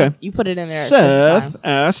you Okay. you put it in there. Seth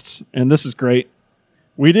asked, and this is great.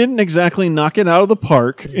 We didn't exactly knock it out of the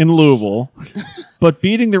park in Louisville, but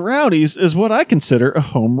beating the Rowdies is what I consider a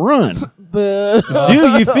home run. Boo. Do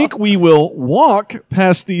you think we will walk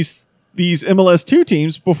past these MLS2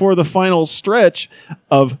 teams before the final stretch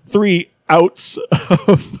of 3 outs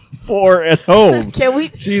of 4 at home? Can we?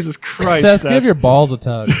 Jesus Christ, Seth, Seth. give your balls a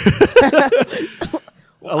tug.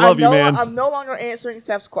 I love you, man. I'm no longer answering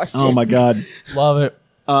Steph's question. Oh my God. Love it.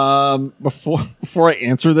 Before I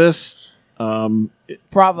answer this,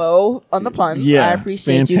 Bravo on the puns. yeah, I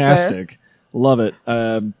appreciate fantastic. Love it.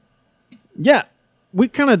 Yeah, we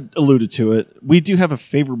kind of alluded to it. We do have a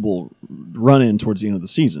favorable run in towards the end of the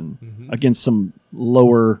season against some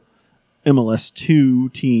lower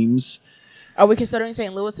MLS2 teams. you, sir. Are we considering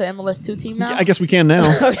St. Louis an MLS2 team now? I guess we can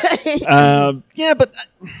now. Okay. Yeah, but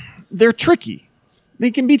they're tricky. They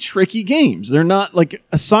can be tricky games. They're not like,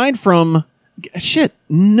 aside from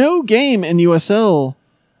no game in USL,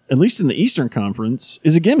 at least in the Eastern Conference,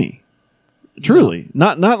 is a gimme. Truly,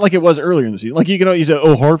 not like it was earlier in the season. Like you can always say,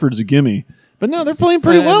 "Oh, Hartford's a gimme," but no, they're playing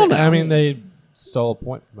pretty well now. I mean, they stole a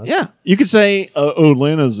point from us. Yeah, you could say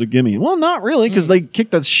Atlanta's a gimme. Well, not really, because they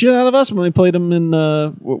kicked the shit out of us when they played them in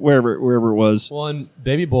wherever it was. Well, and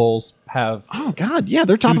Baby Bulls have Oh God, yeah,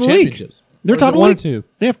 they're top two of the league. championships. They're Or is top it of the one league. or two.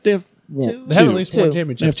 They have Two. They have at least Two. one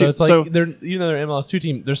championship. They have So two. it's like they're even though they're MLS2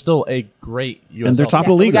 team, they're still a great USL And they're top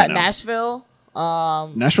team. of the we league got right now. Nashville.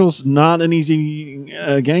 Nashville's not an easy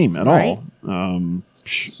game at Right. all.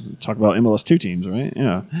 Talk about MLS2 teams, right?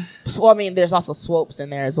 Yeah. Well, I mean, there's also Swopes in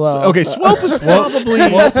there as well. Okay, so- Swope is probably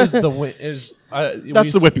Swope is the win.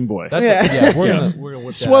 that's the whipping boy. That's Yeah. we're gonna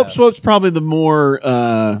whip Swope that. Swope's probably the more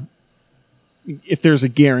if there's a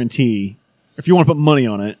guarantee, if you want to put money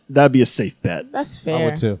on it, that'd be a safe bet. That's I fair.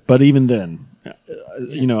 would too. But even then,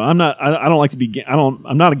 I'm not. I don't like to be.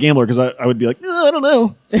 I'm not a gambler because I would be like, I don't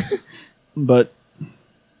know. But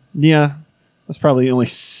yeah, that's probably the only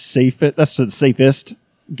safe. That's the safest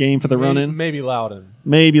game for the run in. Maybe Loudon.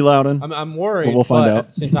 Maybe Loudon. I'm worried. But we'll find but out. At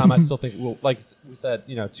the same time, I still think like we said,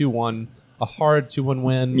 2-1, a hard 2-1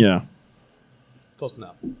 win. Yeah. Close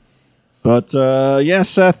enough. But yeah,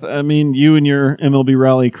 Seth. I mean, you and your MLB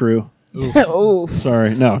Raleigh crew. Oof. Ooh.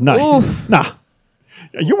 Sorry, no, Oof. nah.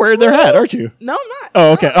 You're wearing their hat, aren't you? No, I'm not.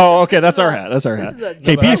 Oh, okay. Oh, okay. That's our hat. That's our hat. This is a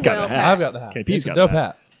KP's got Whales the hat. hat. I've got the hat. KP's It's got a dope the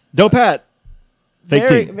hat. Dope hat. Fake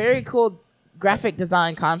Very, team. very cool graphic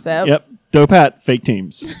design concept. Yep. Dope hat. Fake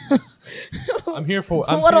teams. I'm here for.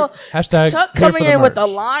 I'm What here, a- hashtag Chuck here coming for the in with the merch.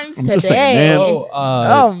 lines I'm today. just saying, man.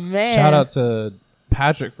 Oh, man. Shout out to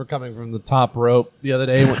Patrick for coming from the top rope the other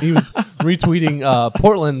day when he was retweeting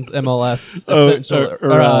Portland's MLS essential or,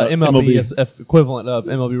 MLB, MLB. Equivalent of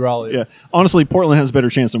MLB Raleigh. Yeah. Honestly, Portland has a better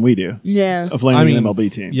chance than we do Yeah. of landing I mean, an MLB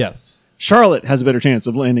team. Yes, Charlotte has a better chance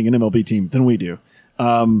of landing an MLB team than we do.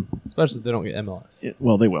 especially if they don't get MLS.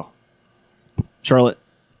 Well, they will. Charlotte,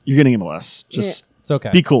 you're getting MLS. Just It's okay.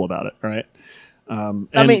 be cool about it, all right? I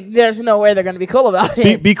and mean, there's no way they're going to be cool about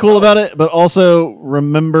it. be cool about it, but also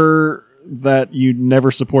remember that you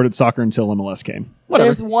never supported soccer until MLS came.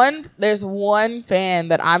 Whatever. There's one fan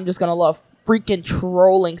that I'm just gonna love freaking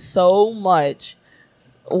trolling so much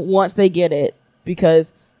once they get it,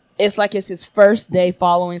 because it's like it's his first day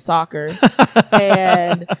following soccer,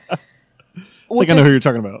 and I think I know who you're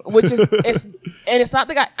talking about. it's not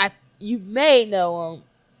the guy. You may know him.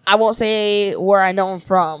 I won't say where I know him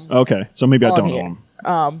from. Okay, so maybe I on don't here.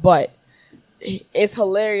 know him. But it's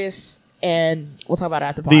hilarious, and we'll talk about it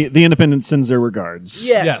after. The Independent sends their regards.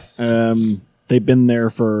 Yes. They've been there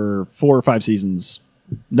for 4 or 5 seasons.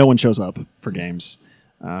 No one shows up for games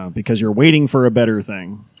because you're waiting for a better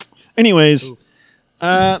thing. Anyways, is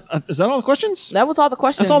that all the questions? That was all the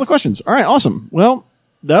questions. That's all the questions. All right, awesome. Well,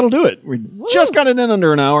 that'll do it. We just got it in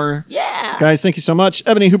under an hour. Yeah. Guys, thank you so much.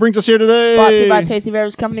 Ebony, who brings us here today? Brought to you by Tasty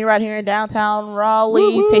Beverage Company right here in downtown Raleigh.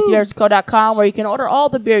 Woo-hoo. TastyBeverageCo.com, where you can order all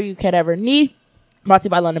the beer you could ever need. Brought to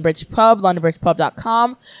you by London Bridge Pub,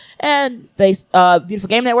 londonbridgepub.com, and Beautiful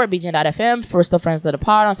Game Network, BGN.FM. For still friends of the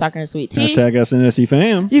pod on Soccer and Sweet Tea. Hashtag SNSE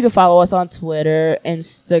fam. You can follow us on Twitter,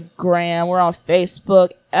 Instagram. We're on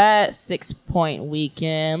Facebook at 6 Point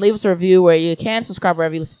Weekend. Leave us a review where you can. Subscribe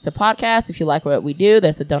wherever you listen to podcasts. If you like what we do,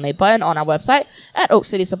 there's a donate button on our website at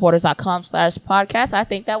oakcitysupporters.com/podcast. I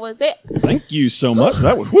think that was it. Thank you so much.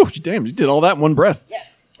 That was, whew, damn, you did all that in one breath. Yes.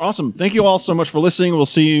 Awesome. Thank you all so much for listening. We'll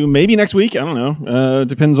see you maybe next week. I don't know.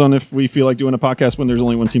 Depends on if we feel like doing a podcast when there's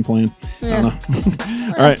only one team playing. Yeah. I don't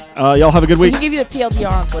know. All right. Y'all have a good We week. can give you the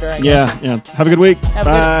TLDR on Twitter, I guess. Yeah. Have a good week. Have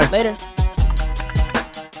Bye. a good later.